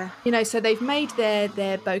 Yeah. You know, so they've made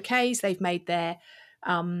their bouquets, they've made their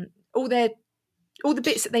all the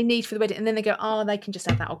bits that they need for the wedding, and then they go, they can just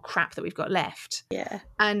have that old crap that we've got left. Yeah.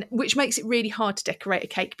 And which makes it really hard to decorate a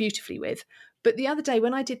cake beautifully with. But the other day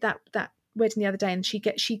when I did that wedding the other day, and she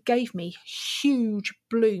gave me huge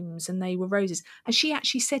blooms, and they were roses. And she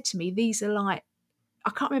actually said to me, these are like,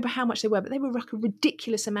 I can't remember how much they were, but they were like a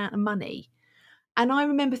ridiculous amount of money. And I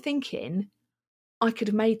remember thinking I could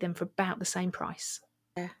have made them for about the same price.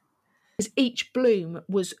 Yeah. Because each bloom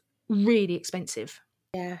was really expensive.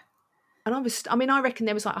 Yeah. And I reckon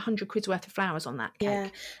there was like 100 quid's worth of flowers on that cake. Yeah,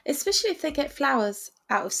 especially if they get flowers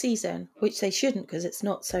out of season, which they shouldn't because it's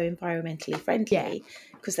not so environmentally friendly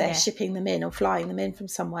because they're shipping them in or flying them in from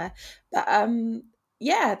somewhere. But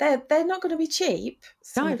they're not going to be cheap,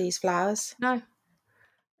 some of these flowers. No.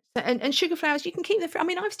 And sugar flowers, you can keep them.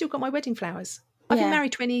 I've still got my wedding flowers. I've been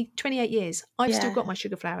married 28 years. I've still got my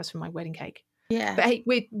sugar flowers from my wedding cake. Yeah. But hey,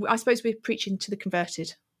 I suppose we're preaching to the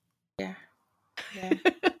converted. Yeah. Yeah.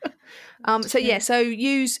 So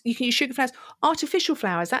you can use sugar flowers, artificial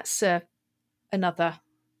flowers. That's another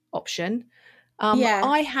option.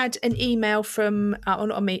 I had an email from,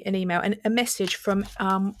 a message from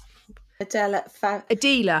Adela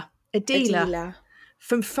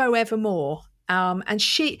from Forevermore, and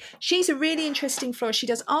she's a really interesting florist. She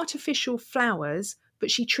does artificial flowers,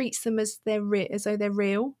 but she treats them as though they're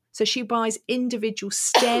real. So she buys individual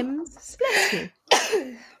stems. Bless you.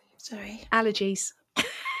 Sorry, allergies.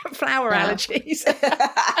 Flower allergies.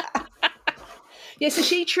 So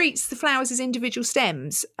she treats the flowers as individual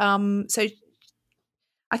stems. So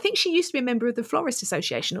I think she used to be a member of the Florist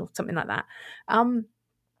Association or something like that.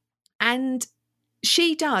 And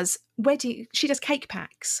she does cake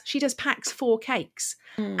packs. She does packs for cakes.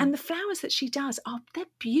 And the flowers that she does they're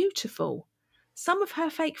beautiful. Some of her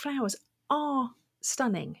fake flowers are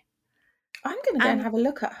stunning. I'm going to go and have a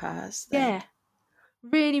look at hers then. Yeah.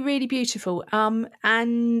 Really, really beautiful.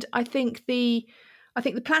 And I think the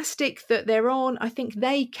plastic that they're on, I think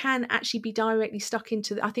they can actually be directly stuck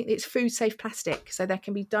into. I think it's food safe plastic, so they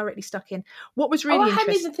can be directly stuck in. What was really interesting?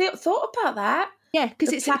 I hadn't even thought about that. Yeah,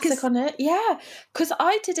 because it's plastic on it. Yeah, because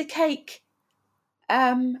I did a cake,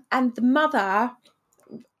 and the mother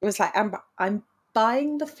was like, "I'm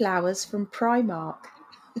buying the flowers from Primark."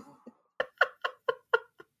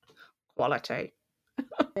 Quality.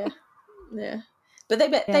 Yeah. But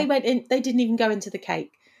they went in. They didn't even go into the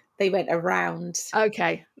cake. They went around.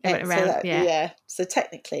 Okay, they went around. So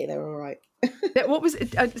technically, they're all right. What was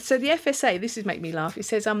it? So the FSA? This is make me laugh. It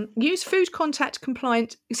says use food contact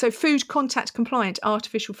compliant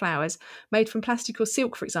artificial flowers made from plastic or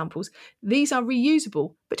silk, for examples. These are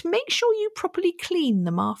reusable, but make sure you properly clean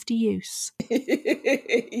them after use.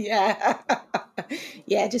 Yeah.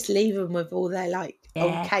 Just leave them with all their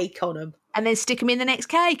old cake on them, and then stick them in the next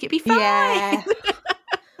cake. It'd be fine. Yeah.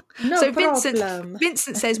 No problem.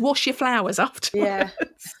 Vincent says, wash your flowers afterwards. Yeah.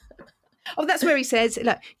 That's where he says,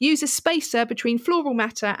 look, use a spacer between floral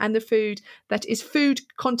matter and the food that is food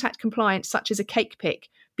contact compliant, such as a cake pick.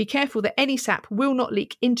 Be careful that any sap will not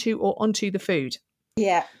leak into or onto the food.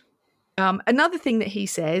 Yeah. Another thing that he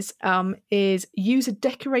says is use a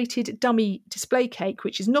decorated dummy display cake,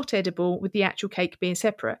 which is not edible, with the actual cake being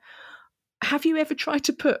separate. Have you ever tried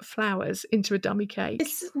to put flowers into a dummy cake?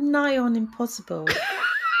 It's nigh on impossible.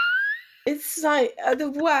 It's like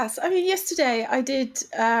the worst. Yesterday I did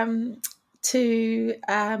 2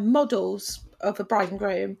 models of a bride and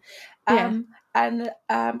groom, and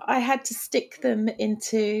I had to stick them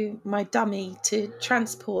into my dummy to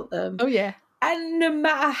transport them. Oh, yeah. And no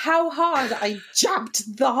matter how hard I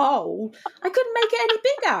jabbed the hole, I couldn't make it any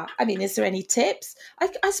bigger. Is there any tips? I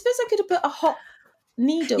suppose I could have put a hot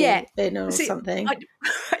needle in or something.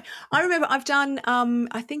 I remember I've done,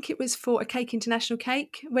 I think it was for a Cake International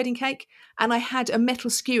cake, wedding cake, and I had a metal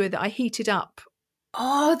skewer that I heated up.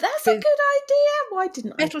 Oh, that's a good idea. Why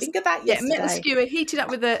didn't I think of that yesterday? Metal skewer, heated up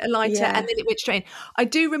with a lighter, and then it went straight in. I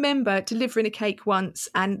do remember delivering a cake once,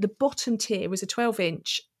 and the bottom tier was a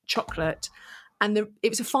 12-inch chocolate, and it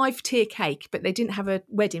was a 5-tier cake, but they didn't have a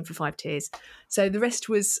wedding for 5 tiers. So the rest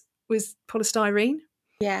was polystyrene.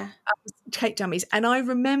 Yeah. Cake dummies. And I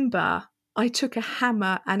remember I took a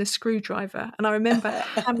hammer and a screwdriver, and I remember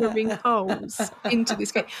hammering holes into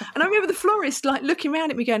this cake. And I remember the florist like looking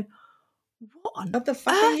around at me going, what the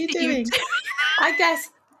fuck are you doing? I guess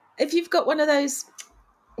if you've got one of those,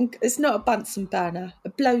 it's not a Bunsen burner, a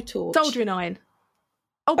blowtorch. Soldering iron.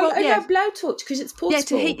 No, blowtorch, because it's portable. Yeah,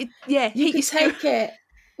 to heat. You can take it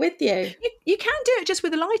with you. You can do it just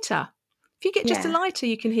with a lighter. If you get just a lighter,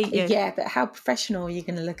 you can heat you. Yeah, but how professional are you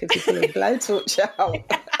going to look if you pull a blowtorch out?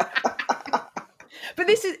 But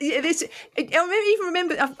this. I even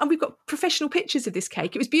remember, and we've got professional pictures of this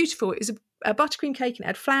cake. It was beautiful. It was a buttercream cake, and it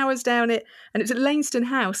had flowers down it, and it was at Lainston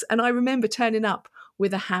House. And I remember turning up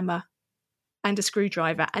with a hammer and a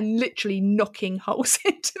screwdriver and literally knocking holes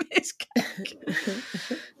into this cake.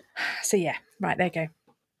 So yeah, right, there you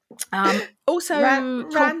go. Also,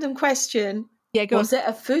 random question. Yeah, go on. Was it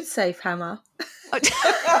a food safe hammer? I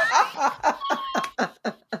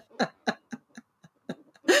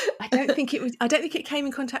don't think it was. I don't think it came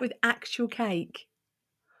in contact with actual cake.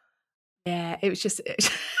 Yeah, it was just.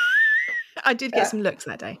 I did get some looks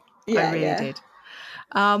that day. Yeah, I really did.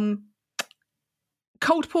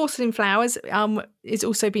 Cold porcelain flowers is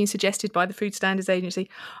also being suggested by the Food Standards Agency.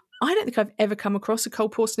 I don't think I've ever come across a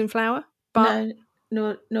cold porcelain flower, but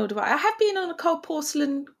nor do I. I have been on a cold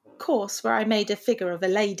porcelain course where I made a figure of a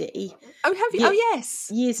lady. Oh, have you? Oh, yes,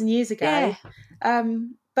 years and years ago. Yeah.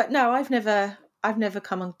 But no, I've never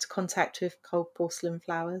come into contact with cold porcelain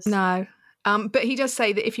flowers. No, but he does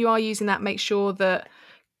say that if you are using that, make sure that,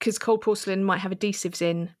 because cold porcelain might have adhesives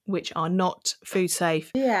in which are not food safe.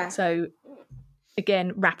 Yeah. So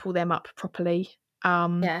again, wrap all them up properly.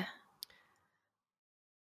 Anything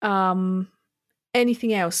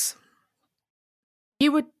else?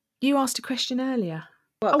 You asked a question earlier.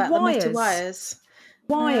 What about the metal wires?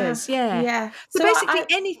 Wires, yeah. Yeah. So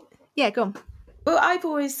basically go on. Well, I've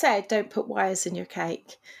always said don't put wires in your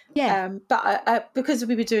cake. Yeah. But because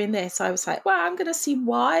we were doing this, I was like, well, I'm going to see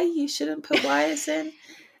why you shouldn't put wires in.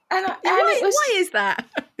 Why is that?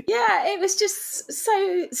 Yeah, it was just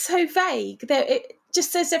so vague. It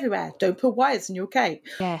just says everywhere, don't put wires in your cake.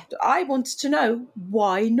 Yeah. I wanted to know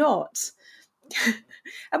why not.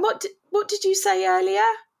 And what did you say earlier?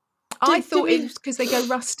 I thought it was because they go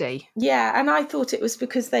rusty. Yeah, and I thought it was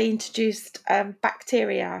because they introduced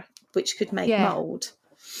bacteria which could make mould.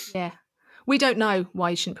 Yeah. We don't know why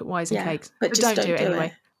you shouldn't put wires in cakes. But just don't do it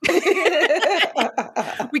anyway.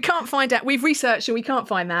 We can't find out. We've researched and we can't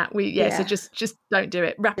find that. So just don't do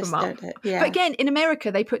it. Wrap them up. But again, in America,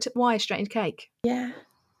 they put wires straight into cake. Yeah.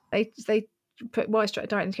 They put wires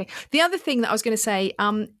straight into cake. The other thing that I was going to say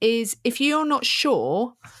is if you're not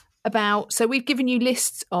sure about, so we've given you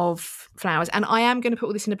lists of flowers, and I am going to put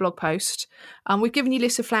all this in a blog post. We've given you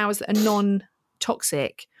lists of flowers that are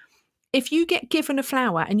non-toxic. If you get given a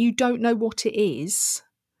flower and you don't know what it is,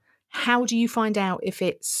 how do you find out if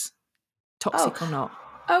it's toxic or not?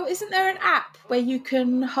 Oh, isn't there an app where you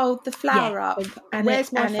can hold the flower up? And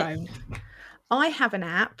where's my phone? I have an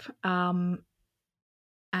app, and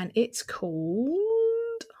it's called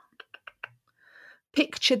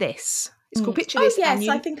Picture This. It's called Picture This. Oh, yes,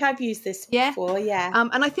 I think I've used this before, yeah.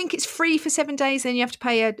 And I think it's free for 7 days, then you have to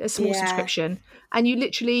pay a small subscription. And you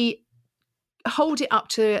literally hold it up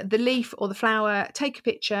to the leaf or the flower, take a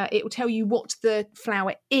picture, it will tell you what the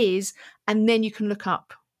flower is, and then you can look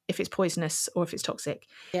up if it's poisonous or if it's toxic.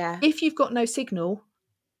 Yeah. If you've got no signal,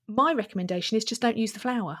 my recommendation is just don't use the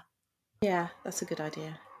flower. Yeah, that's a good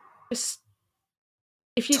idea. Just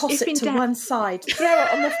toss it to one side, throw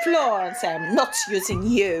it on the floor and say, I'm not using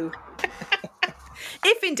you.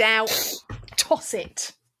 If in doubt, toss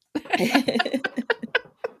it.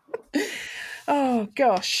 Oh,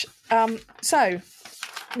 gosh. So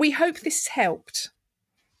we hope this has helped.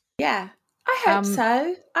 Yeah, I hope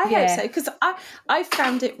so. I hope so, because I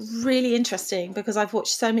found it really interesting because I've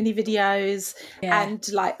watched so many videos and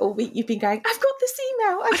like all week you've been going, I've got this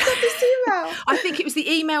email. I think it was the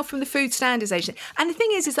email from the Food Standards Agency. And the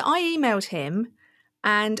thing is that I emailed him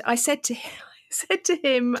and I said to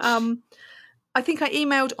him, I think I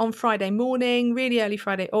emailed on Friday morning, really early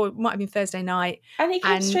Friday, or it might have been Thursday night. And he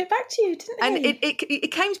came straight back to you, didn't he? And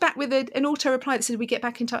it came back with an auto reply that said we get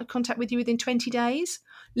back in contact with you within 20 days.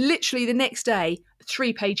 Literally the next day, a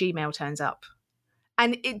 3-page email turns up.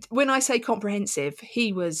 And when I say comprehensive,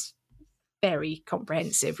 he was very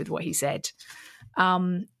comprehensive with what he said.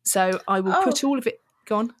 So I will put all of it.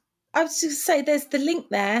 Go on. I was just going to say, there's the link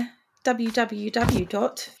there,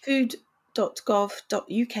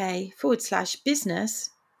 www.food.gov.uk/business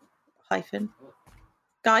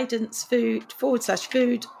guidance food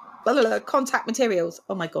contact materials.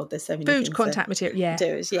 Oh my God, there's so many food things contact material. Yeah.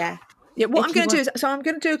 Yeah. Yeah. What I'm going to do is, I'm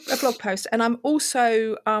going to do a blog post, and I'm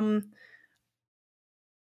also, I'll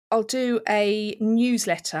do a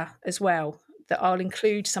newsletter as well that I'll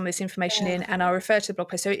include some of this information in, and I'll refer to the blog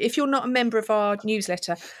post. So if you're not a member of our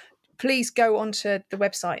newsletter, please go onto the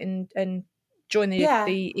website and join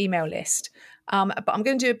the email list. But I'm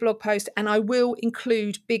going to do a blog post, and I will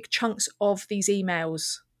include big chunks of these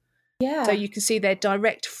emails. Yeah. So you can see they're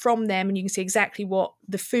direct from them, and you can see exactly what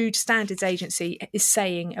the Food Standards Agency is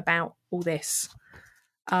saying about all this.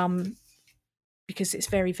 Because it's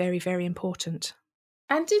very, very, very important.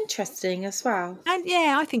 And interesting as well. And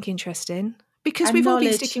yeah, I think interesting. Because we've all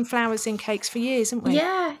been sticking flowers in cakes for years, haven't we?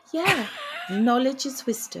 Yeah. Knowledge is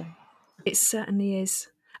wisdom. It certainly is.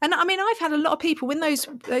 And I mean, I've had a lot of people, when those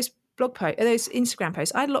blog posts, those Instagram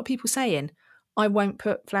posts, I had a lot of people saying, I won't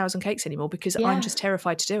put flowers on cakes anymore because I'm just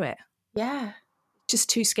terrified to do it. Yeah. Just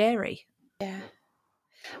too scary. Yeah.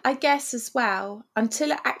 I guess as well,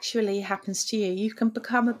 until it actually happens to you, you can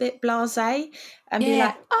become a bit blasé and be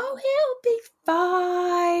like, oh, he'll be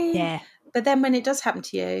fine. Yeah. But then when it does happen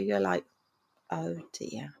to you, you're like, oh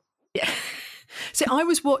dear. Yeah. So I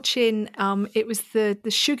was watching, it was the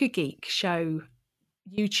Sugar Geek show,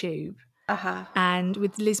 YouTube. And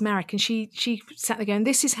with Liz Marrick, and she sat there going,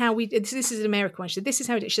 this is how we, this is an American one. She said, this is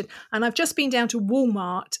how it should. And I've just been down to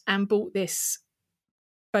Walmart and bought this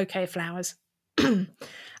bouquet of flowers.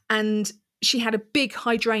 And she had a big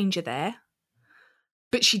hydrangea there,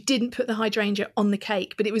 but she didn't put the hydrangea on the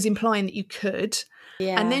cake, but it was implying that you could.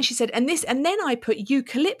 Yeah. And then she said, and then I put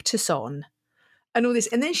eucalyptus on. And all this,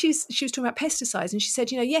 and then she was talking about pesticides, and she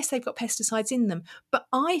said, yes, they've got pesticides in them, but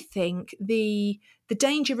I think the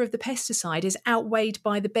danger of the pesticide is outweighed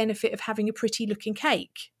by the benefit of having a pretty looking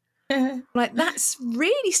cake. Like, that's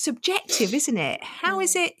really subjective, isn't it? How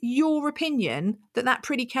is it your opinion that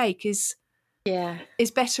pretty cake is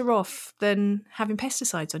better off than having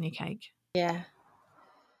pesticides on your cake? Yeah.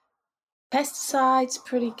 Pesticides,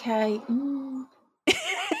 pretty cake.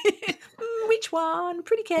 Which one?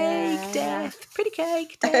 Pretty cake, death. Pretty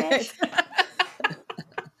cake, death.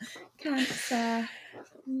 Cancer.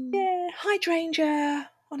 Yeah. Hydrangea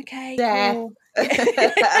on a cake. Death. Or...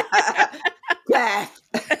 Death.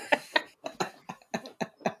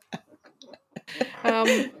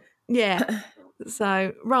 Yeah.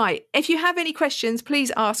 So, right. If you have any questions,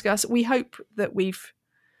 please ask us. We hope we've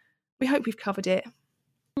covered it.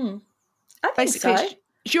 I think basically, so.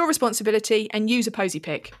 It's your responsibility, and use a posy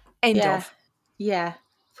pick. End of. Yeah.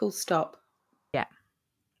 Full stop. Yeah.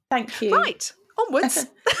 Thank you. Right. Onwards.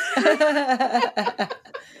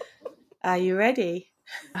 Are you ready?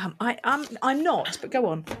 I'm not, but go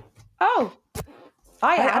on. Oh,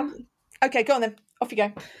 I am. Okay, go on then. Off you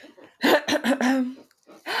go.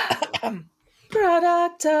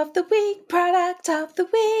 Product of the week. Product of the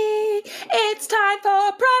week. It's time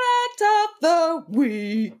for product of the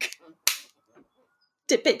week.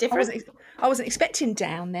 A bit different. I wasn't expecting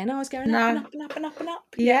down then. I was going up and up and up and up and up.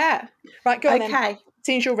 Yeah. Right, go on then. Okay.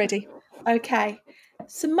 Soon as you're ready. Okay.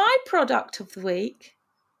 So my product of the week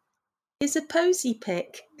is a posy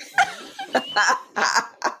pick.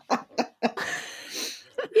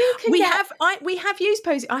 We have used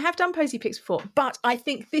posy. I have done posy picks before, but I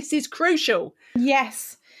think this is crucial.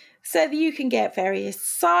 Yes. So you can get various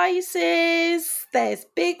sizes. There's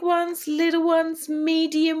big ones, little ones,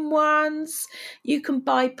 medium ones. You can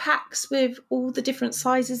buy packs with all the different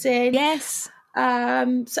sizes in. Yes.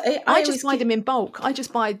 So I just buy them in bulk. I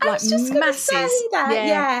just buy like masses. Say that,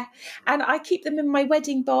 yeah. And I keep them in my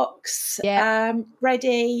wedding box,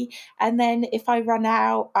 ready. And then if I run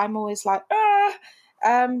out, I'm always like,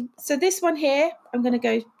 so this one here, I'm going to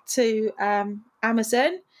go to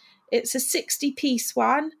Amazon. It's a 60-piece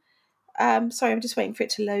one. Sorry, I'm just waiting for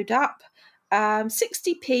it to load up.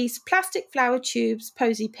 60-piece plastic flower tubes,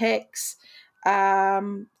 posy picks,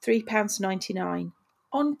 £3.99.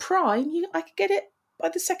 On Prime, I could get it by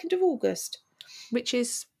the 2nd of August. Which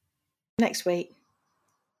is? Next week.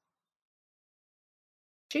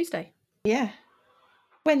 Tuesday? Yeah.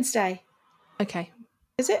 Wednesday. Okay.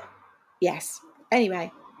 Is it? Yes.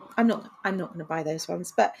 Anyway, I'm not going to buy those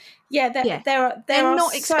ones. But yeah, they're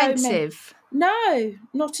not expensive. No,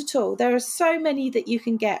 not at all. There are so many that you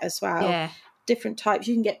can get as well. Yeah. different types.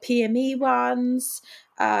 You can get PME ones.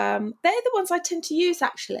 They're the ones I tend to use,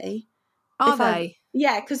 actually. Are they?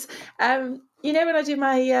 Yeah, because you know, when I do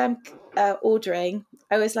my ordering,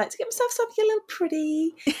 I always like to get myself something a little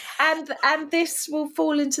pretty, and this will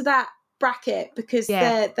fall into that bracket because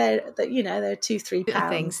they're you know, they're £2-3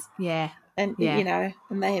 things. and you know,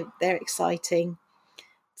 and they're exciting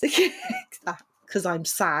because I'm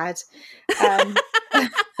sad.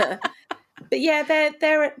 But yeah,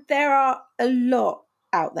 there are a lot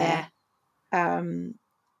out there. And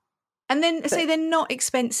then say they're not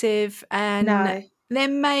expensive, and they're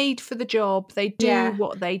made for the job. They do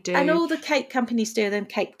what they do. And all the cake companies do them: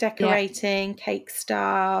 cake decorating, cake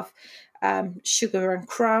stuff, sugar and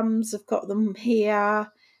crumbs. I've got them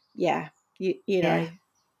here. Yeah, you know,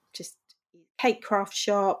 just Cake Craft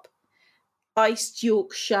Shop, Iced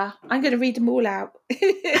Yorkshire. I'm going to read them all out.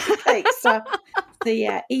 Cake stuff.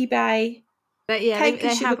 So eBay. Cake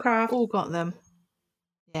and Sugar Craft. All got them.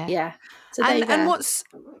 Yeah. So and what's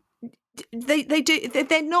they do?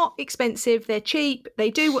 They're not expensive. They're cheap.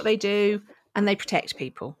 They do what they do, and they protect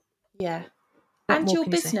people. Yeah. And your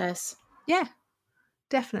business. Yeah,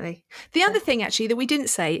 definitely. The other thing actually that we didn't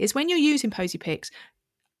say is when you're using Posy Picks,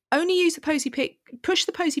 only use the Posy Pick. Push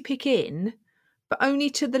the Posy Pick in, but only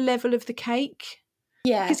to the level of the cake.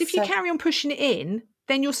 Yeah. Because if you carry on pushing it in,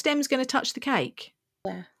 then your stem's going to touch the cake.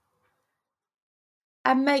 Yeah.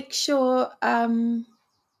 And make sure that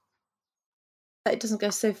it doesn't go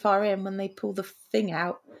so far in when they pull the thing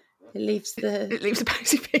out. It leaves the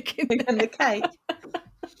Posy Pick in the cake.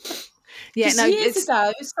 Years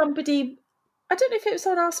ago, somebody, I don't know if it was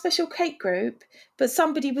on our special cake group, but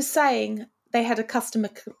somebody was saying they had a customer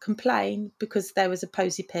complain because there was a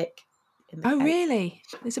Posy Pick in the cake. Really?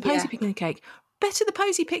 There's a Posy Pick in the cake. Better the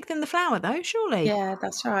Posy Pick than the flour, though, surely. Yeah,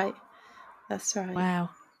 that's right. That's right. Wow.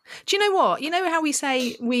 Do you know what? You know how we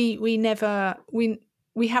say we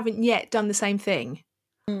haven't yet done the same thing?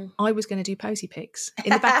 I was going to do Posy Picks.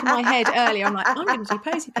 In the back of my head earlier, I'm like, I'm going to do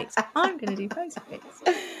Posy Picks. I'm going to do Posy Picks.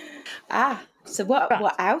 So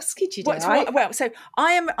what else could you do? So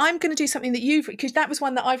I'm going to do something that you've, because that was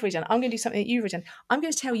one that I've redone. I'm going to do something that you've redone. I'm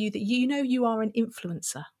going to tell you that you are an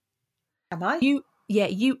influencer. Am I?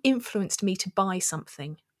 You influenced me to buy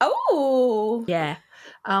something. Oh. Yeah.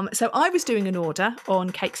 So I was doing an order on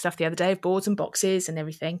cake stuff the other day of boards and boxes and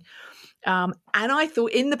everything. And I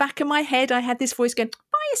thought in the back of my head, I had this voice going,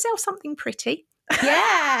 buy yourself something pretty.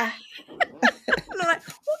 Yeah. And I'm like,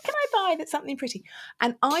 what can I buy that's something pretty?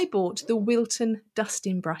 And I bought the Wilton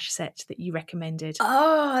dusting brush set that you recommended.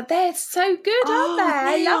 Oh, they're so good, aren't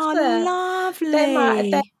they? They I love them. lovely.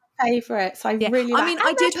 They're my favourites. I really like. I mean,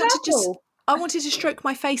 I did want to just. I wanted to stroke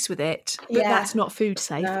my face with it, but that's not food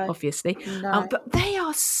safe, obviously. No. But they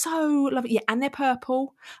are so lovely. Yeah, and they're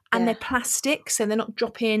purple, and they're plastic, so they're not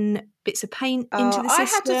dropping bits of paint into the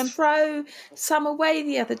system. I had to throw some away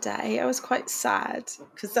the other day. I was quite sad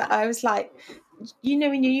because I was like, you know,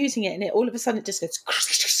 when you're using it and all of a sudden it just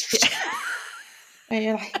goes, and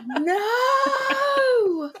you're like,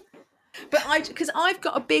 no. But because I've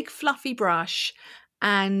got a big fluffy brush.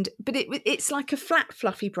 But it's like a flat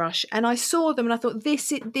fluffy brush, and I saw them and I thought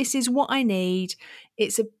this is what I need.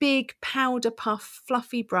 It's a big powder puff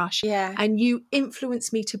fluffy brush, and you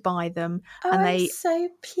influenced me to buy them. And I'm so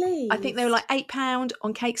pleased. I think they were like £8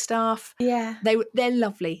 on Cake Stuff. Yeah, they're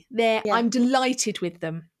lovely. I'm delighted with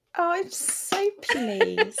them. Oh, I'm so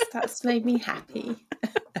pleased. That's made me happy.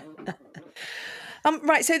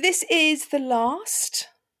 Right, so this is the last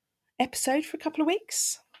episode for a couple of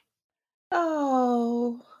weeks.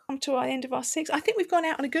 Oh, come to our end of our 6. I think we've gone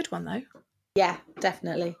out on a good one though. Yeah,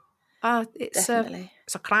 definitely. It's a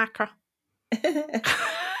cracker. It's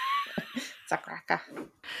a cracker.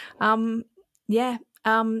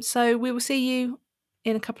 So we will see you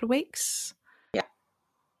in a couple of weeks. Yeah.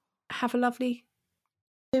 Have a lovely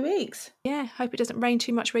 2 weeks. Yeah. Hope it doesn't rain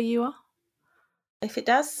too much where you are. If it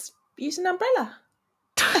does, use an umbrella.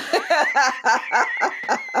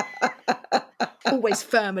 Always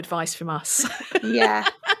firm advice from us. Yeah.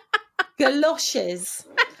 Galoshes.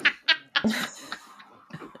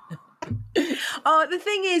 The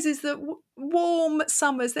thing is that warm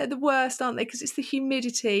summers, they're the worst, aren't they? Because it's the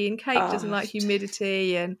humidity, and cake doesn't like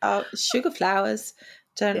humidity. And sugar flowers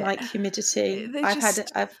don't like humidity.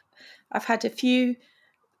 I've had a few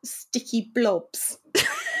sticky blobs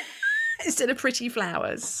instead of pretty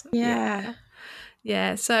flowers. Yeah.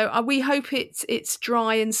 Yeah, so we hope it's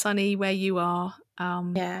dry and sunny where you are.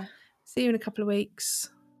 See you in a couple of weeks.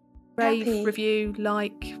 Rave, review,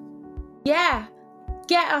 like. Yeah,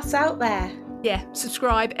 get us out there. Yeah,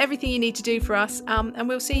 subscribe, everything you need to do for us. And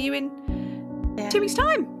we'll see you in 2 weeks'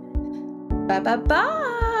 time. Bye.